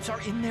prototypes are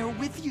in there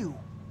with you.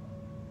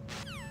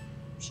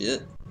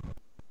 Shit.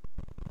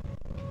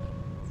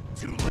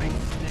 Too late,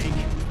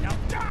 Snake. Now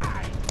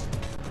die!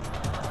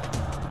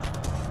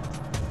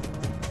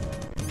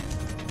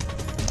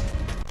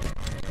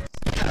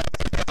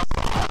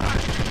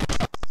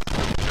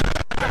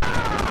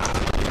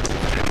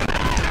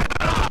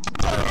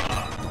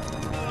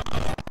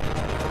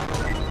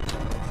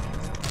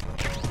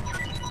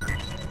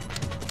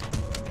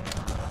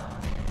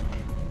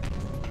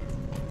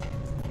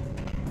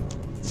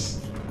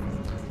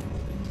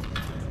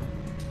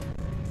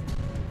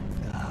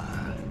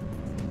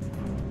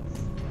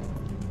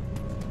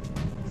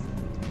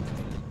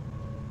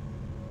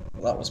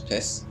 Well, that was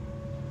piss.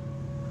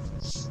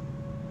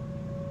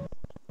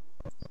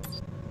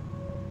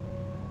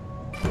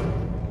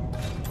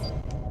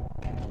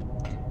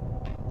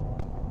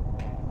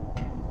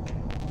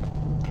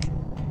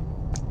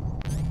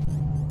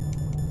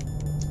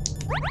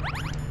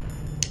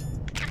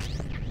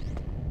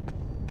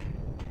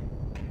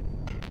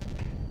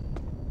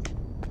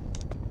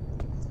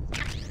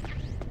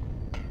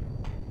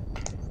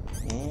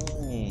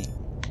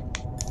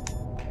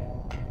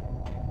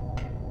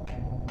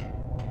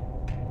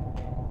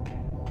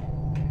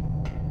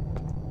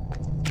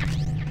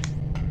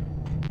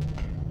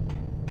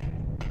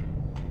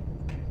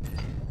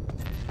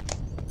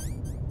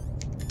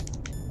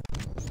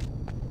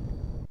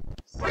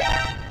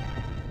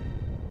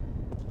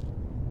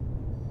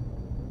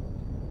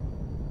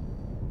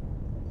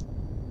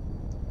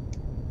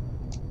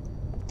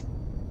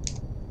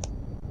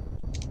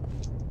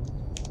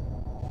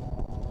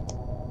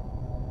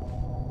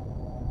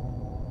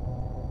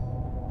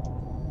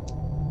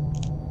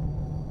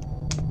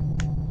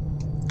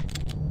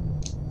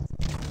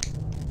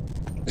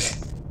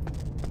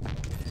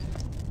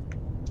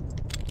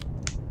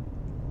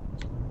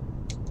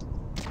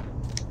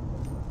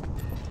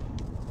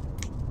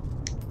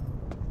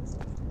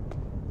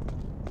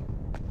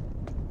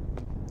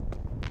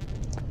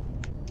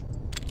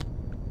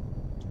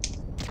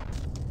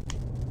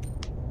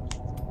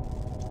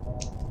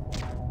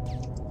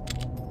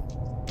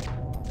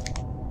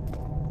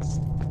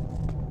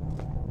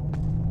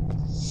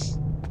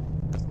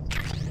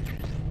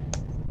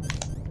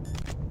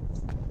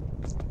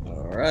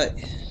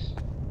 Alright.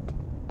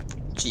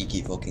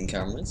 Cheeky fucking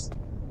cameras.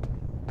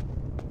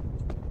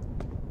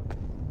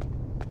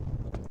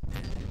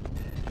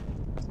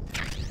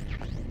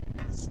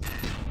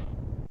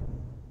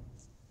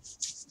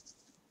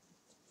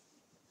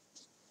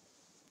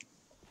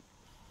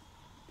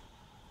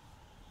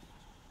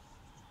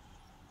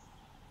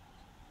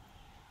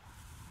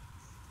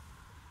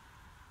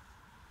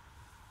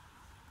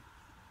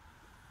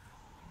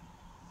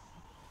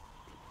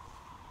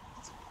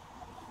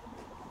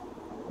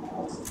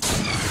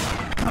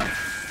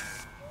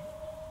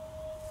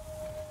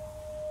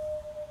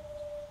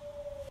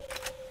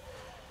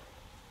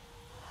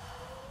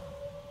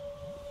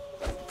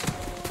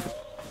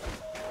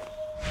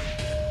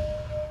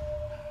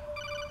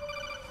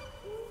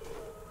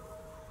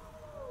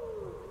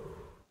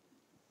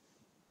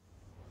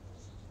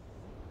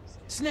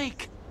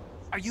 Snake,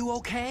 are you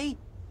okay?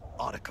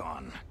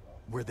 Otacon,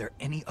 were there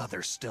any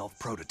other stealth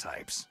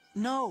prototypes?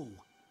 No,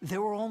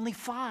 there were only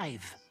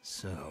 5.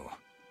 So,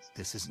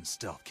 this isn't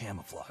stealth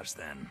camouflage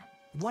then.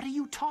 What are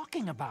you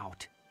talking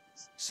about?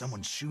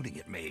 Someone's shooting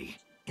at me,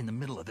 in the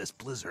middle of this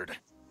blizzard.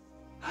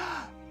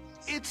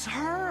 It's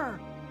her!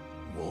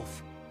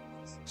 Wolf?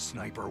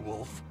 Sniper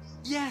Wolf?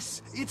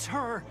 Yes, it's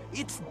her.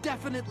 It's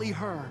definitely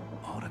her.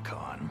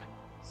 Otacon,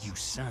 you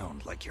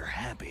sound like you're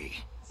happy.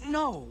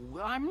 No,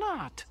 I'm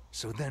not.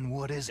 So then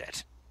what is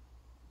it?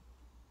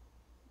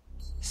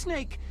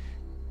 Snake,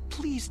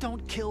 please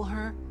don't kill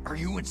her. Are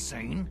you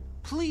insane?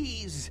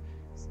 Please.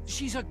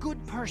 She's a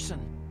good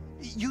person.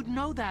 You'd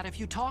know that if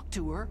you talked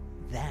to her.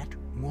 That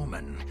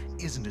woman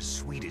isn't as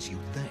sweet as you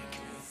think.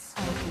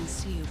 I can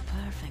see you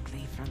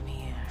perfectly from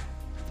here.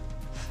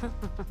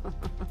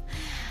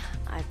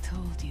 I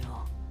told you,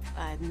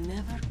 I'd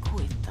never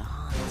quit the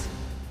hunt.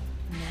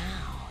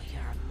 Now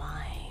you're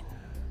mine.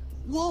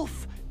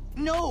 Wolf!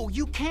 No,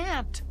 you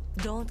can't!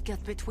 Don't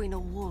get between a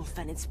wolf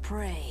and its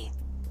prey.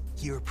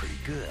 You're pretty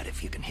good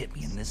if you can hit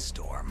me in this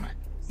storm.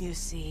 You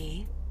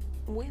see,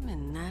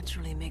 women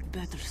naturally make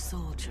better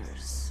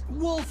soldiers.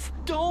 Wolf,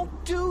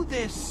 don't do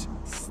this!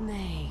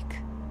 Snake,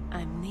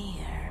 I'm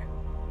near.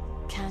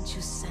 Can't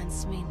you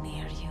sense me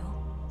near you?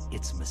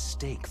 It's a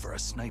mistake for a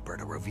sniper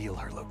to reveal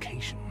her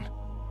location.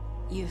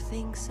 You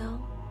think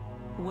so?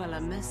 Well,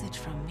 a message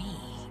from me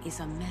is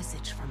a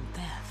message from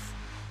death.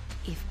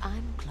 If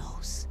I'm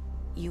close,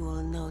 you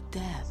will know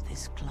death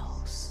is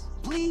close.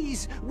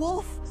 Please,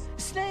 Wolf!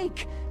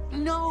 Snake!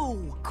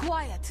 No!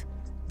 Quiet!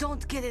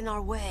 Don't get in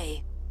our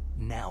way.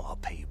 Now I'll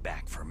pay you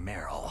back for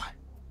Meryl.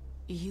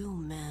 You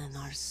men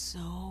are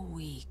so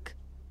weak.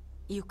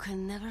 You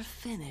can never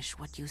finish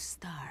what you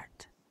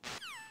start.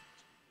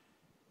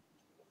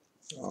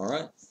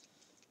 Alright.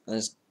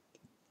 There's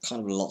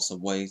kind of lots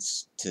of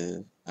ways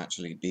to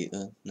actually beat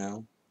her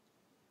now.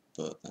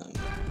 But,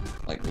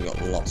 like, we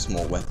got lots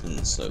more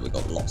weapons, so we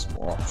got lots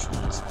more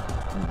options.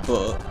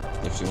 But,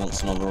 if she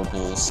wants an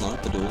honourable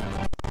sniper duel,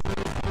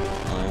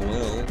 I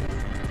will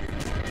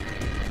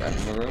grant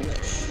her a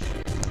wish.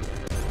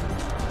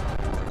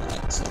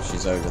 Right, so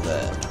she's over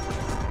there.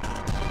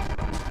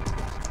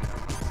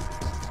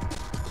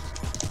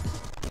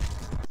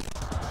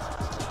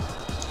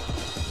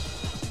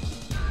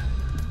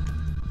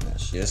 There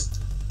she is.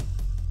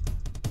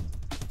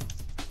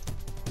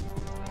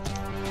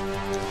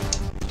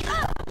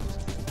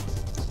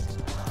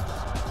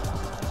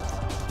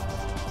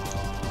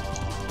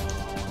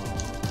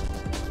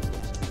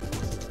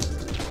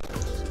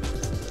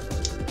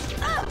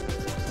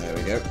 There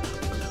we go.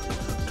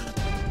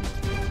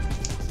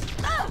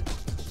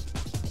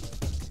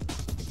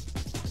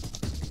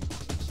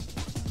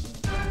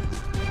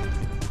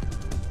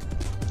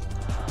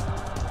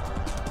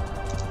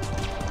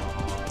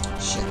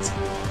 Shit.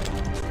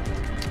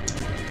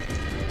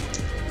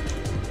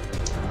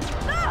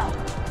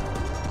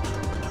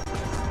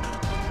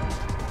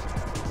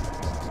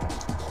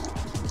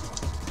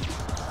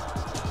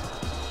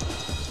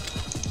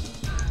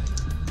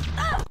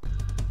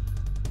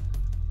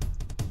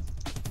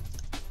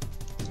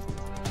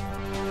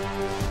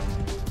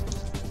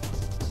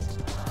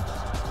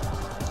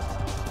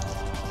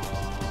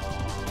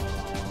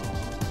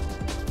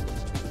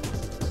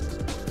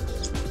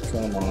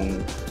 Come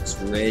on, it's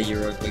rear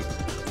your ugly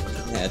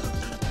head.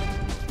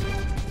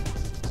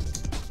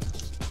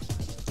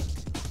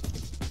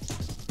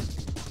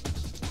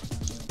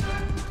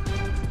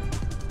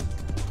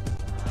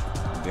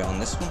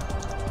 Beyond this one.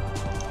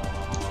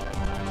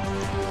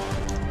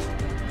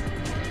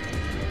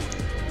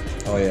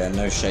 Oh yeah,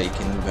 no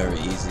shaking, very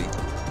easy.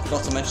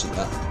 Forgot to mention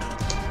that.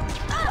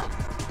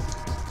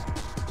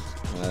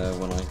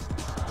 When I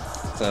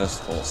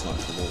first fought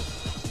Sniper Wolf.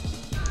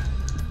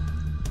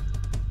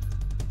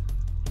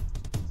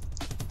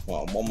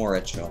 Well, one more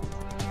headshot.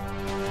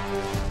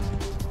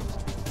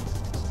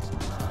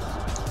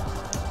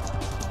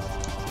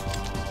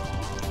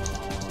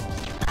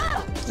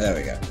 There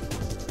we go.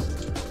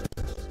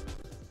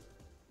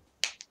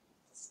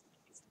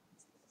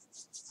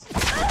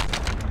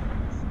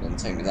 Didn't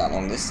take me that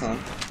long this time.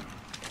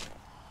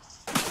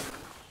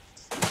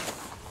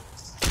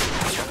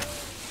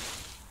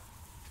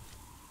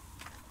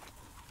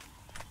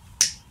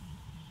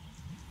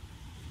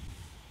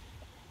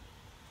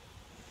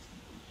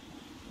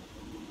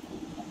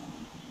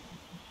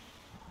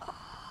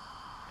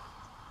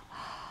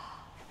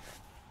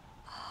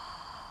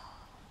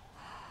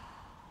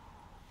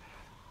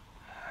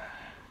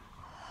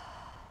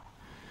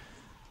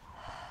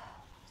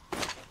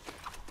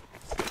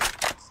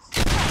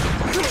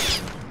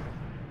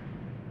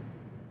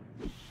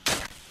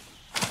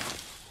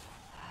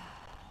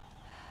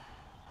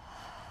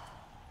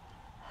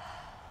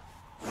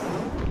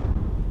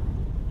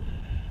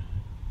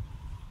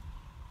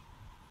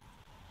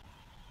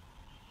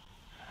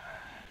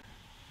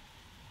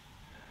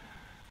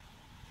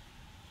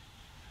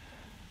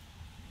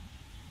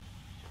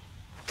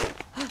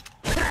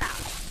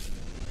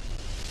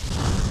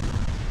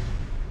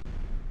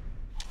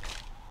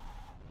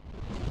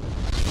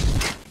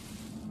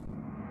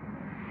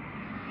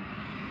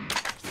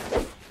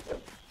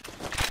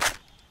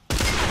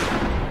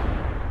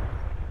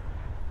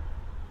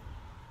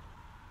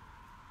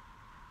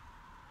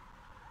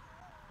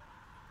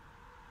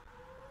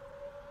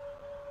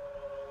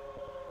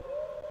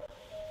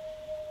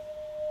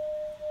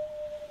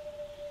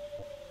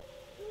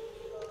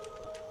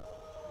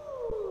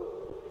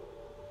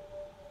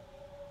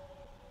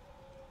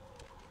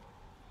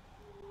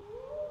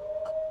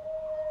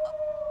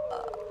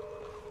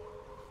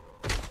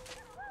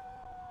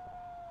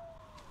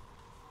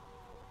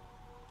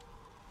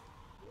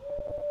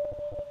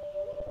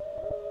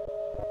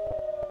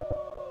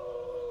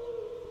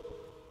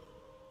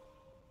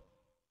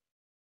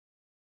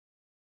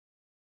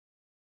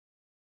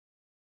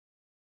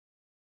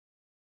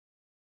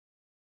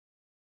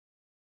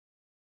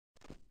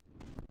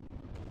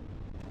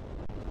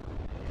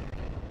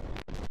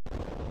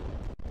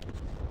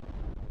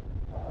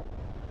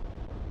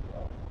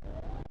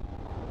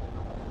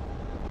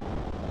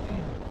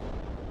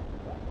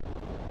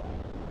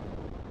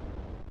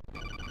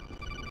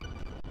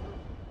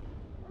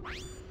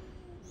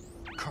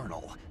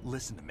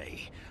 Listen to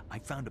me. I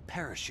found a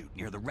parachute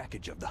near the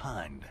wreckage of the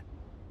Hind.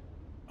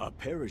 A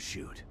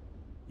parachute?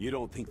 You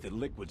don't think that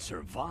Liquid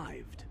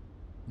survived?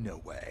 No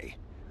way.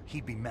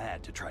 He'd be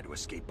mad to try to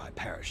escape by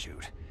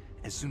parachute.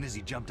 As soon as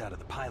he jumped out of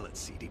the pilot's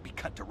seat, he'd be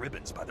cut to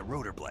ribbons by the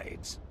rotor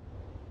blades.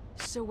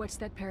 So what's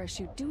that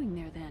parachute doing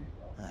there then?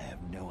 I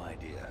have no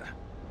idea.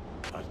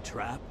 A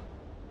trap?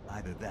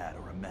 Either that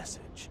or a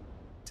message.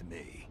 To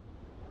me.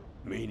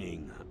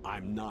 Meaning,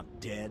 I'm not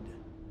dead,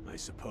 I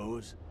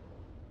suppose?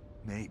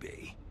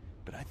 Maybe.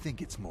 But I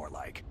think it's more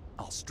like,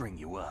 I'll string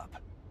you up.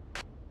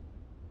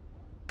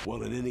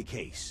 Well, in any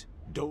case,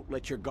 don't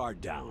let your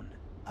guard down.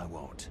 I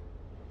won't.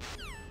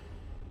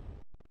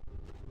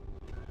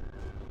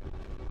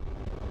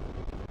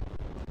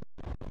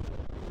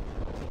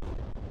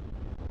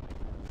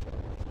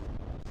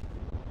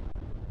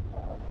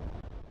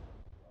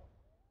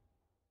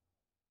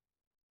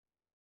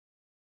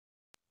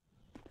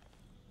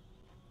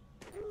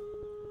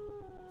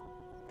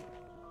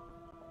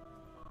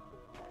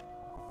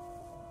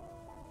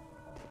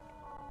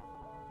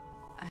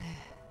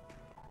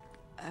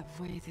 I've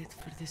waited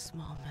for this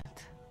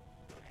moment.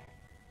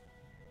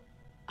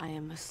 I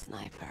am a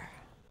sniper.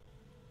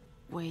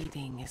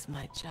 Waiting is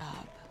my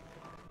job.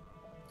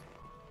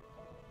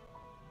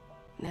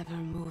 Never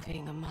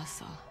moving a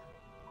muscle.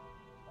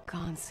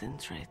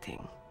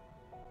 Concentrating.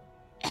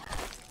 I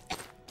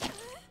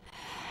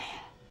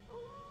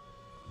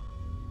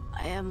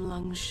am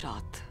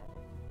Lungshot.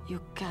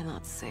 You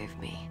cannot save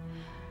me.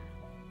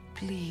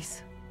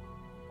 Please,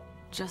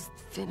 just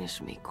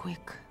finish me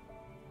quick.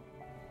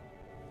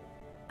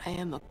 I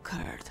am a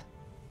Kurd.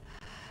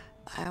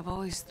 I have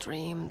always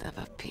dreamed of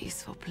a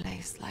peaceful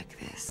place like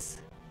this.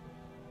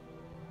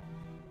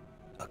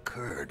 A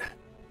Kurd?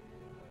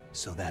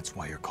 So that's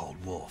why you're called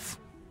Wolf.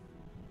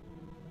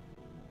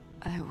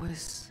 I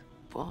was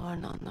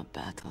born on the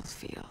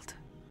battlefield.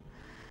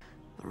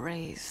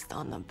 Raised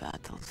on the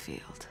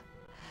battlefield.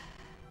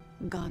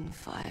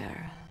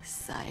 Gunfire,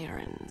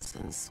 sirens,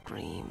 and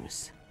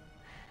screams.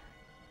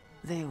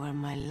 They were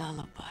my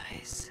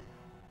lullabies.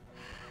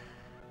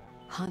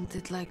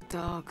 Hunted like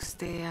dogs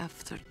day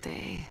after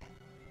day.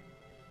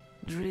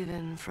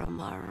 Driven from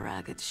our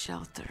ragged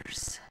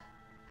shelters.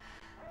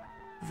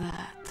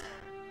 That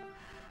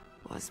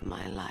was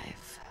my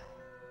life.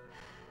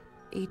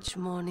 Each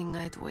morning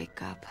I'd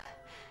wake up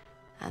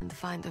and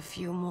find a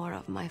few more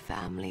of my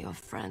family or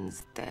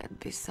friends dead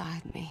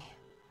beside me.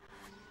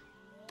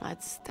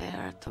 I'd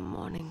stare at the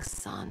morning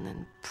sun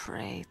and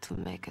pray to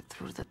make it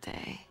through the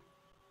day.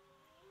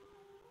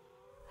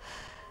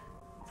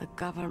 The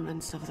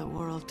governments of the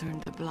world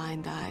turned a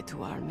blind eye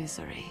to our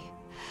misery.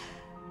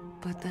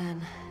 But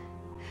then,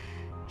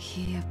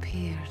 he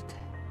appeared.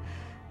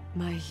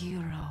 My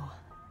hero,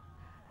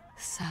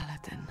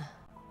 Saladin.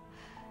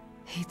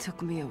 He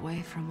took me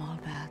away from all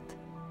that.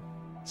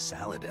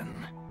 Saladin?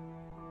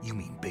 You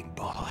mean Big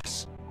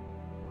Boss?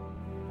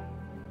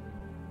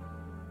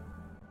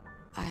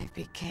 I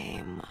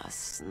became a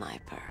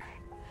sniper.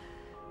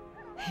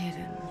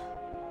 Hidden,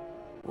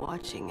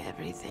 watching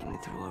everything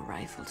through a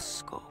rifle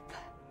scope.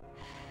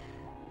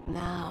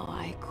 Now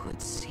I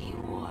could see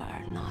war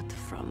not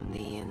from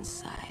the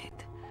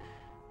inside,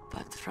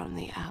 but from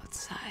the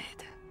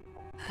outside,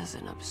 as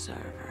an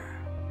observer.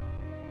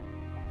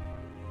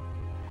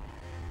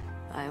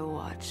 I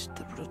watched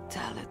the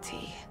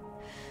brutality,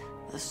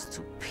 the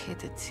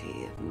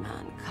stupidity of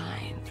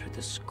mankind through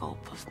the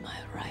scope of my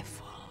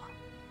rifle.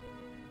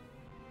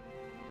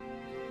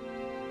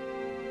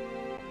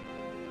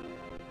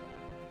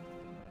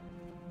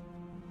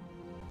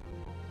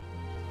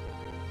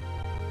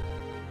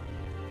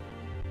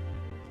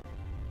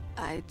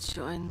 I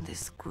joined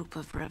this group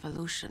of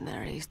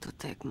revolutionaries to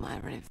take my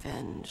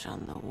revenge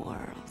on the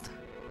world.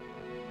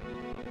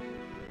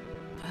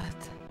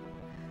 But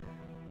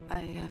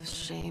I have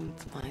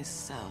shamed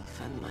myself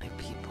and my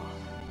people.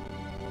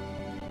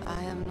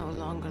 I am no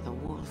longer the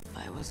wolf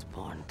I was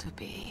born to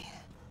be.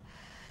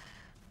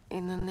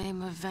 In the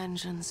name of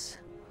vengeance,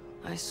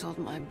 I sold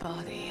my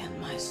body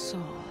and my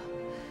soul.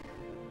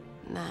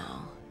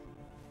 Now,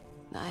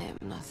 I am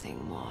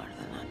nothing more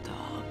than a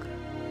dog.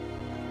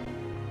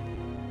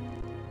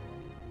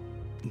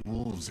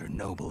 Wolves are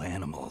noble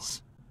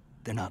animals.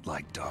 They're not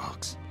like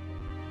dogs.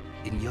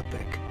 In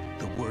Yupik,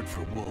 the word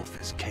for wolf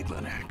is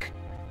Keglanek,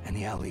 and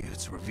the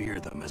Aleuts revere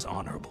them as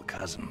honorable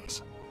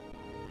cousins.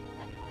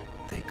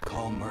 They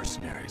call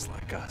mercenaries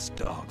like us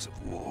dogs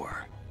of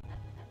war.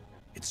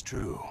 It's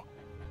true.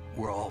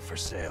 We're all for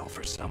sale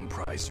for some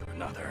price or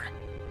another.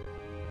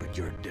 But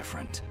you're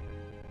different.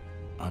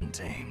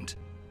 Untamed.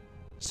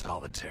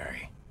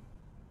 Solitary.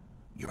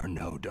 You're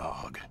no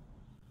dog.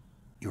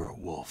 You're a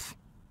wolf.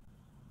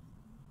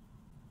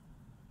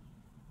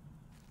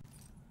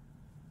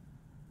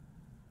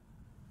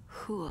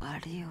 Who are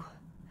you?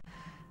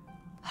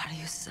 Are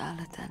you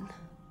Saladin?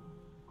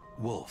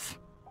 Wolf.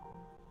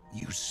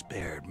 You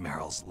spared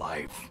Meryl's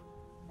life.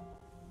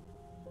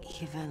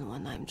 Even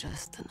when I'm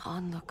just an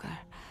onlooker,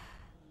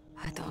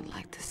 I don't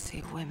like to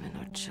see women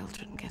or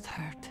children get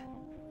hurt.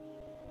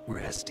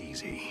 Rest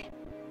easy.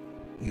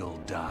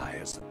 You'll die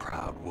as the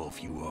proud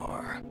wolf you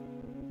are.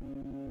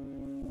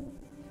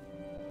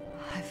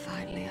 I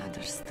finally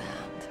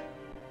understand.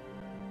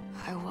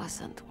 I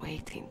wasn't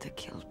waiting to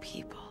kill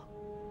people.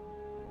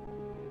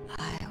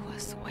 I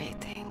was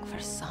waiting for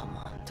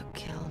someone to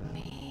kill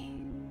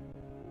me.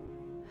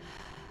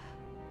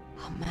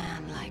 A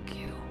man like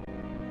you.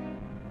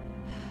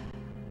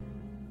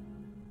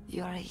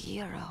 You're a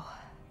hero.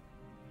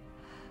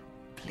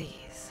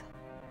 Please,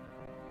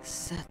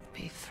 set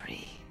me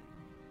free.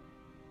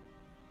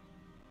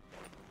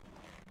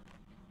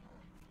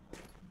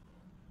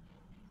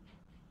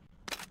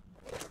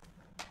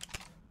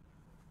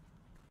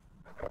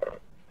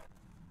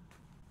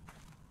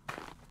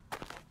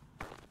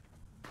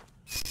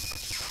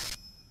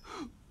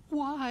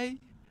 Why?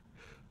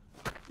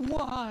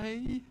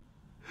 Why?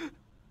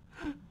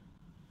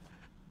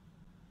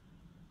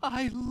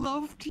 I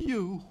loved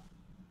you.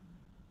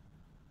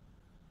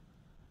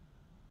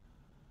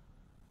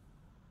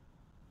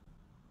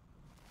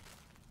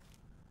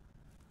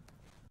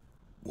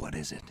 What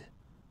is it?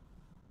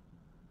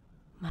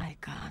 My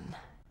gun.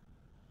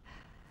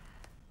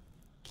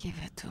 Give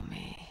it to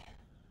me.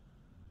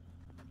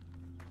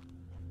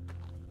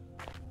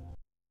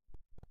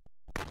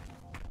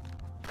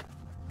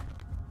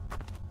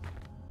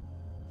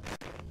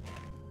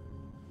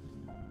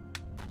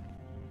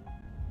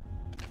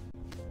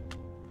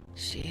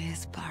 She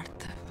is part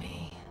of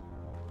me.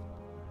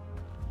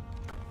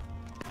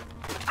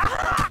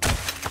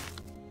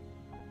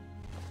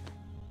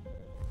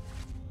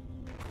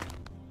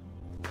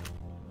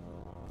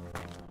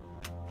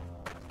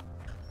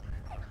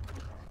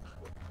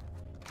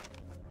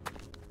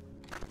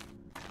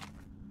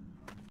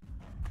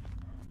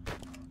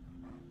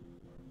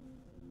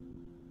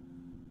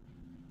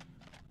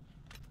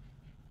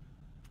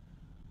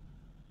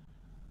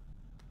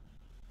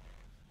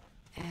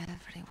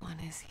 Everyone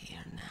is here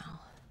now.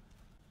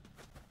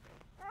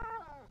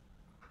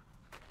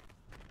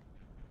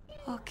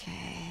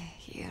 Okay,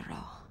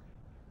 hero.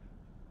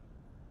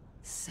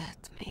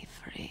 Set me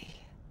free.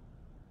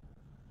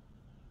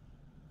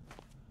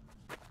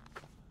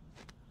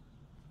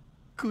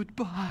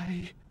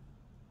 Goodbye.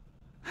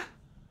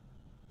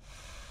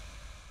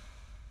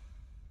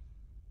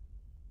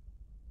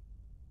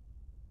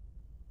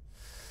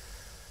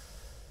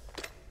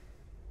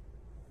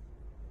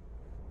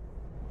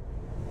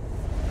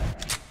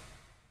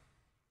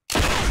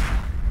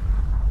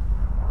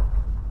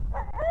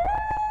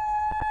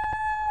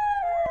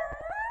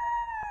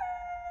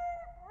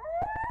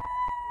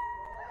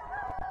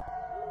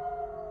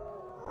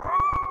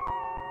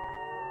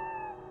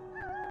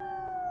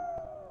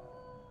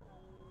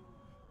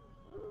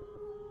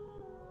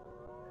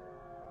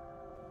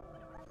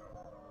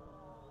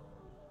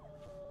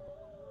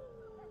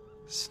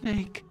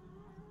 Snake,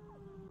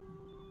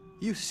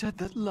 you said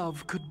that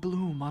love could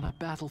bloom on a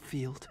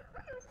battlefield.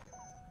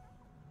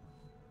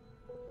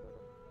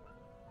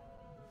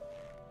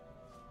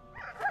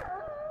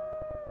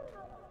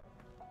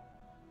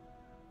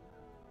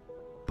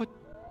 But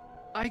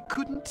I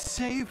couldn't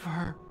save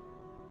her.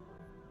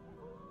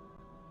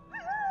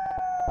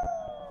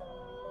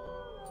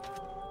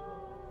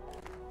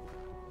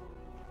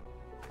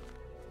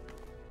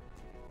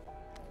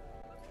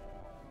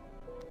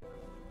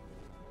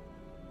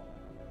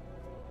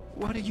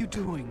 What are you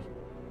doing?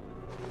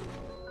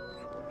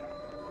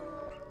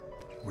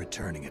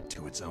 Returning it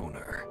to its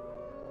owner.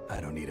 I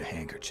don't need a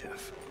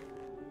handkerchief.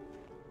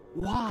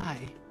 Why?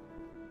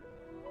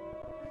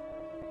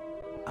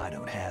 I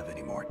don't have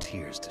any more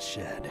tears to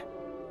shed.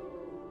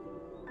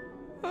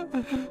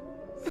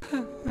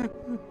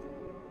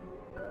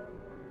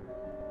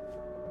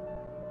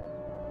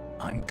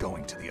 I'm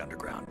going to the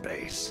underground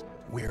base.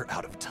 We're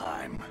out of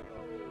time.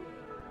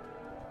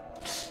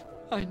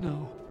 I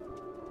know.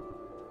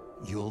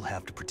 You'll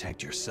have to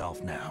protect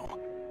yourself now.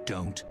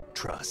 Don't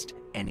trust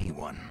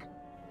anyone.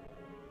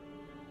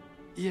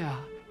 Yeah.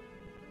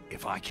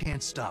 If I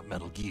can't stop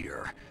Metal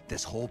Gear,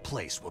 this whole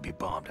place will be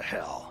bombed to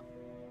hell.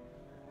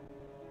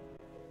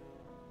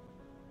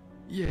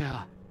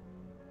 Yeah.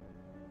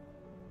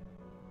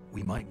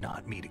 We might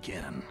not meet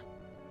again.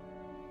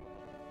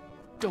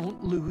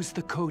 Don't lose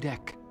the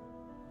codec.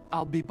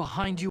 I'll be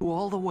behind you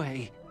all the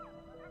way.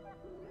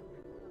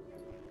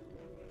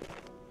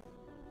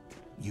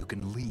 You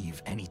can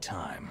leave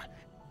anytime.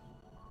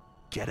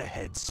 Get a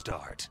head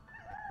start.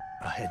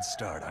 A head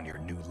start on your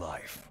new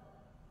life.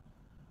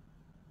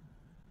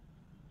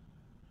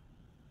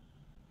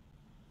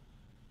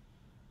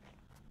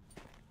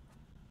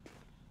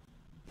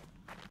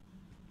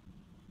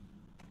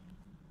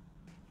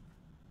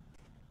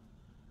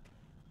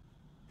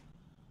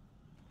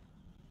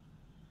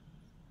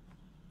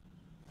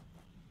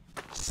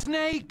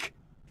 Snake!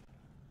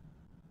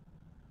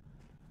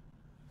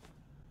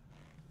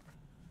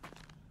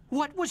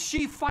 What was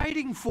she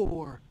fighting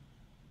for?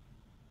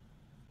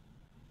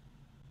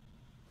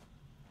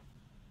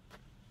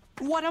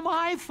 What am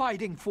I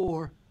fighting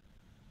for?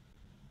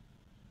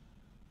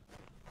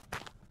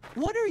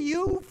 What are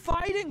you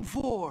fighting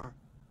for?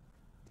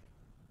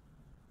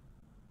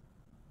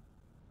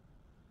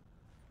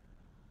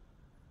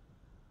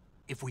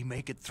 if we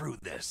make it through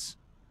this,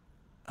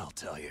 I'll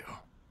tell you.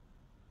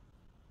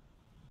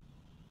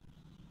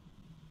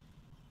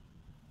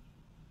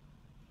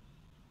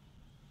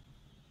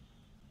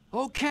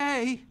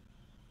 Okay.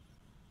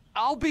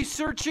 I'll be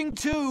searching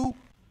too.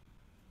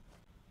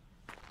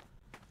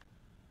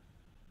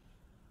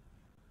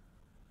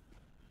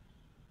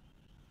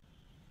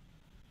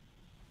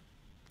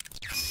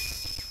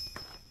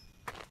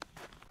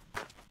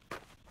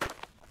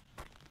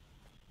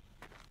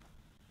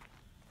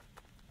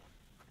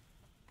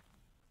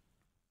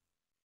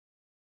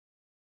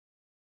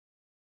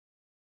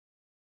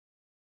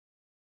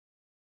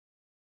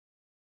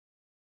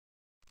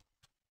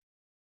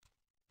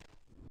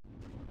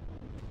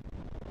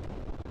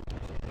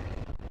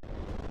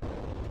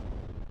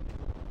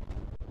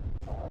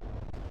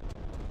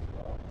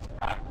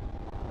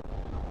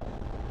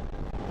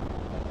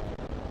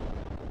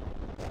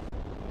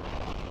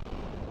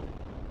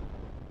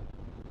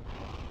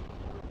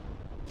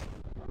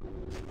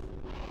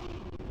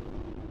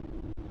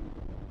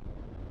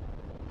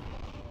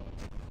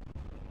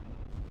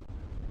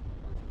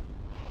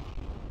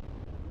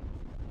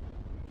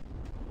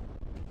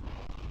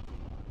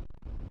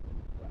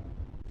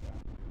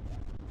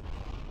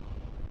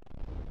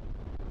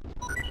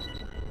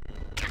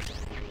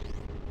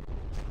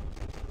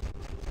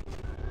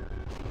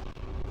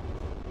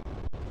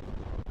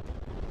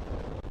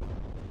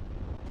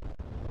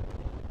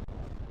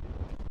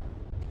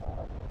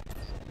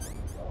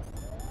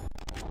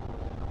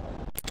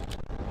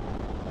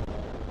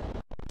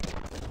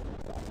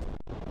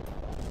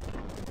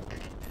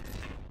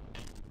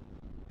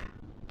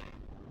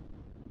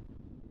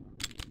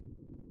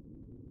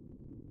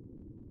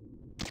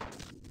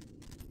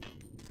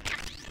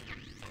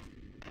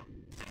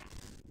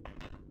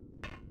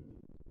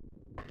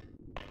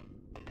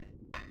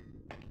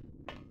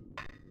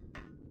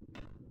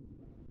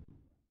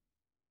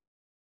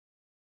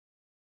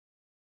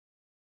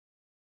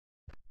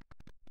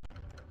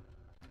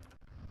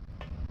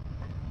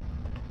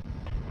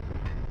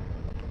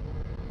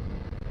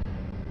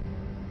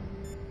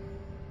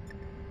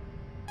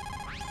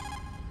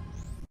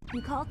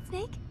 You called,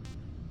 Snake?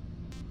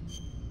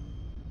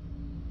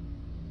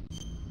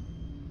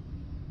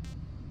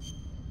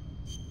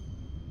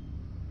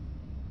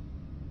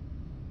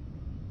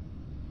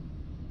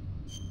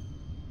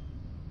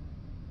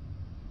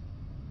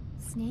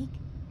 Snake,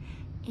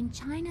 in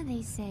China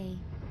they say,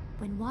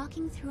 when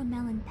walking through a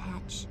melon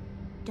patch,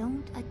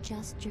 don't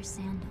adjust your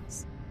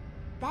sandals.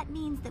 That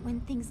means that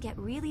when things get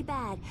really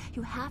bad,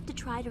 you have to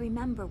try to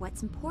remember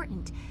what's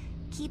important.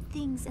 Keep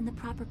things in the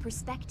proper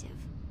perspective,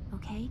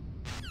 okay?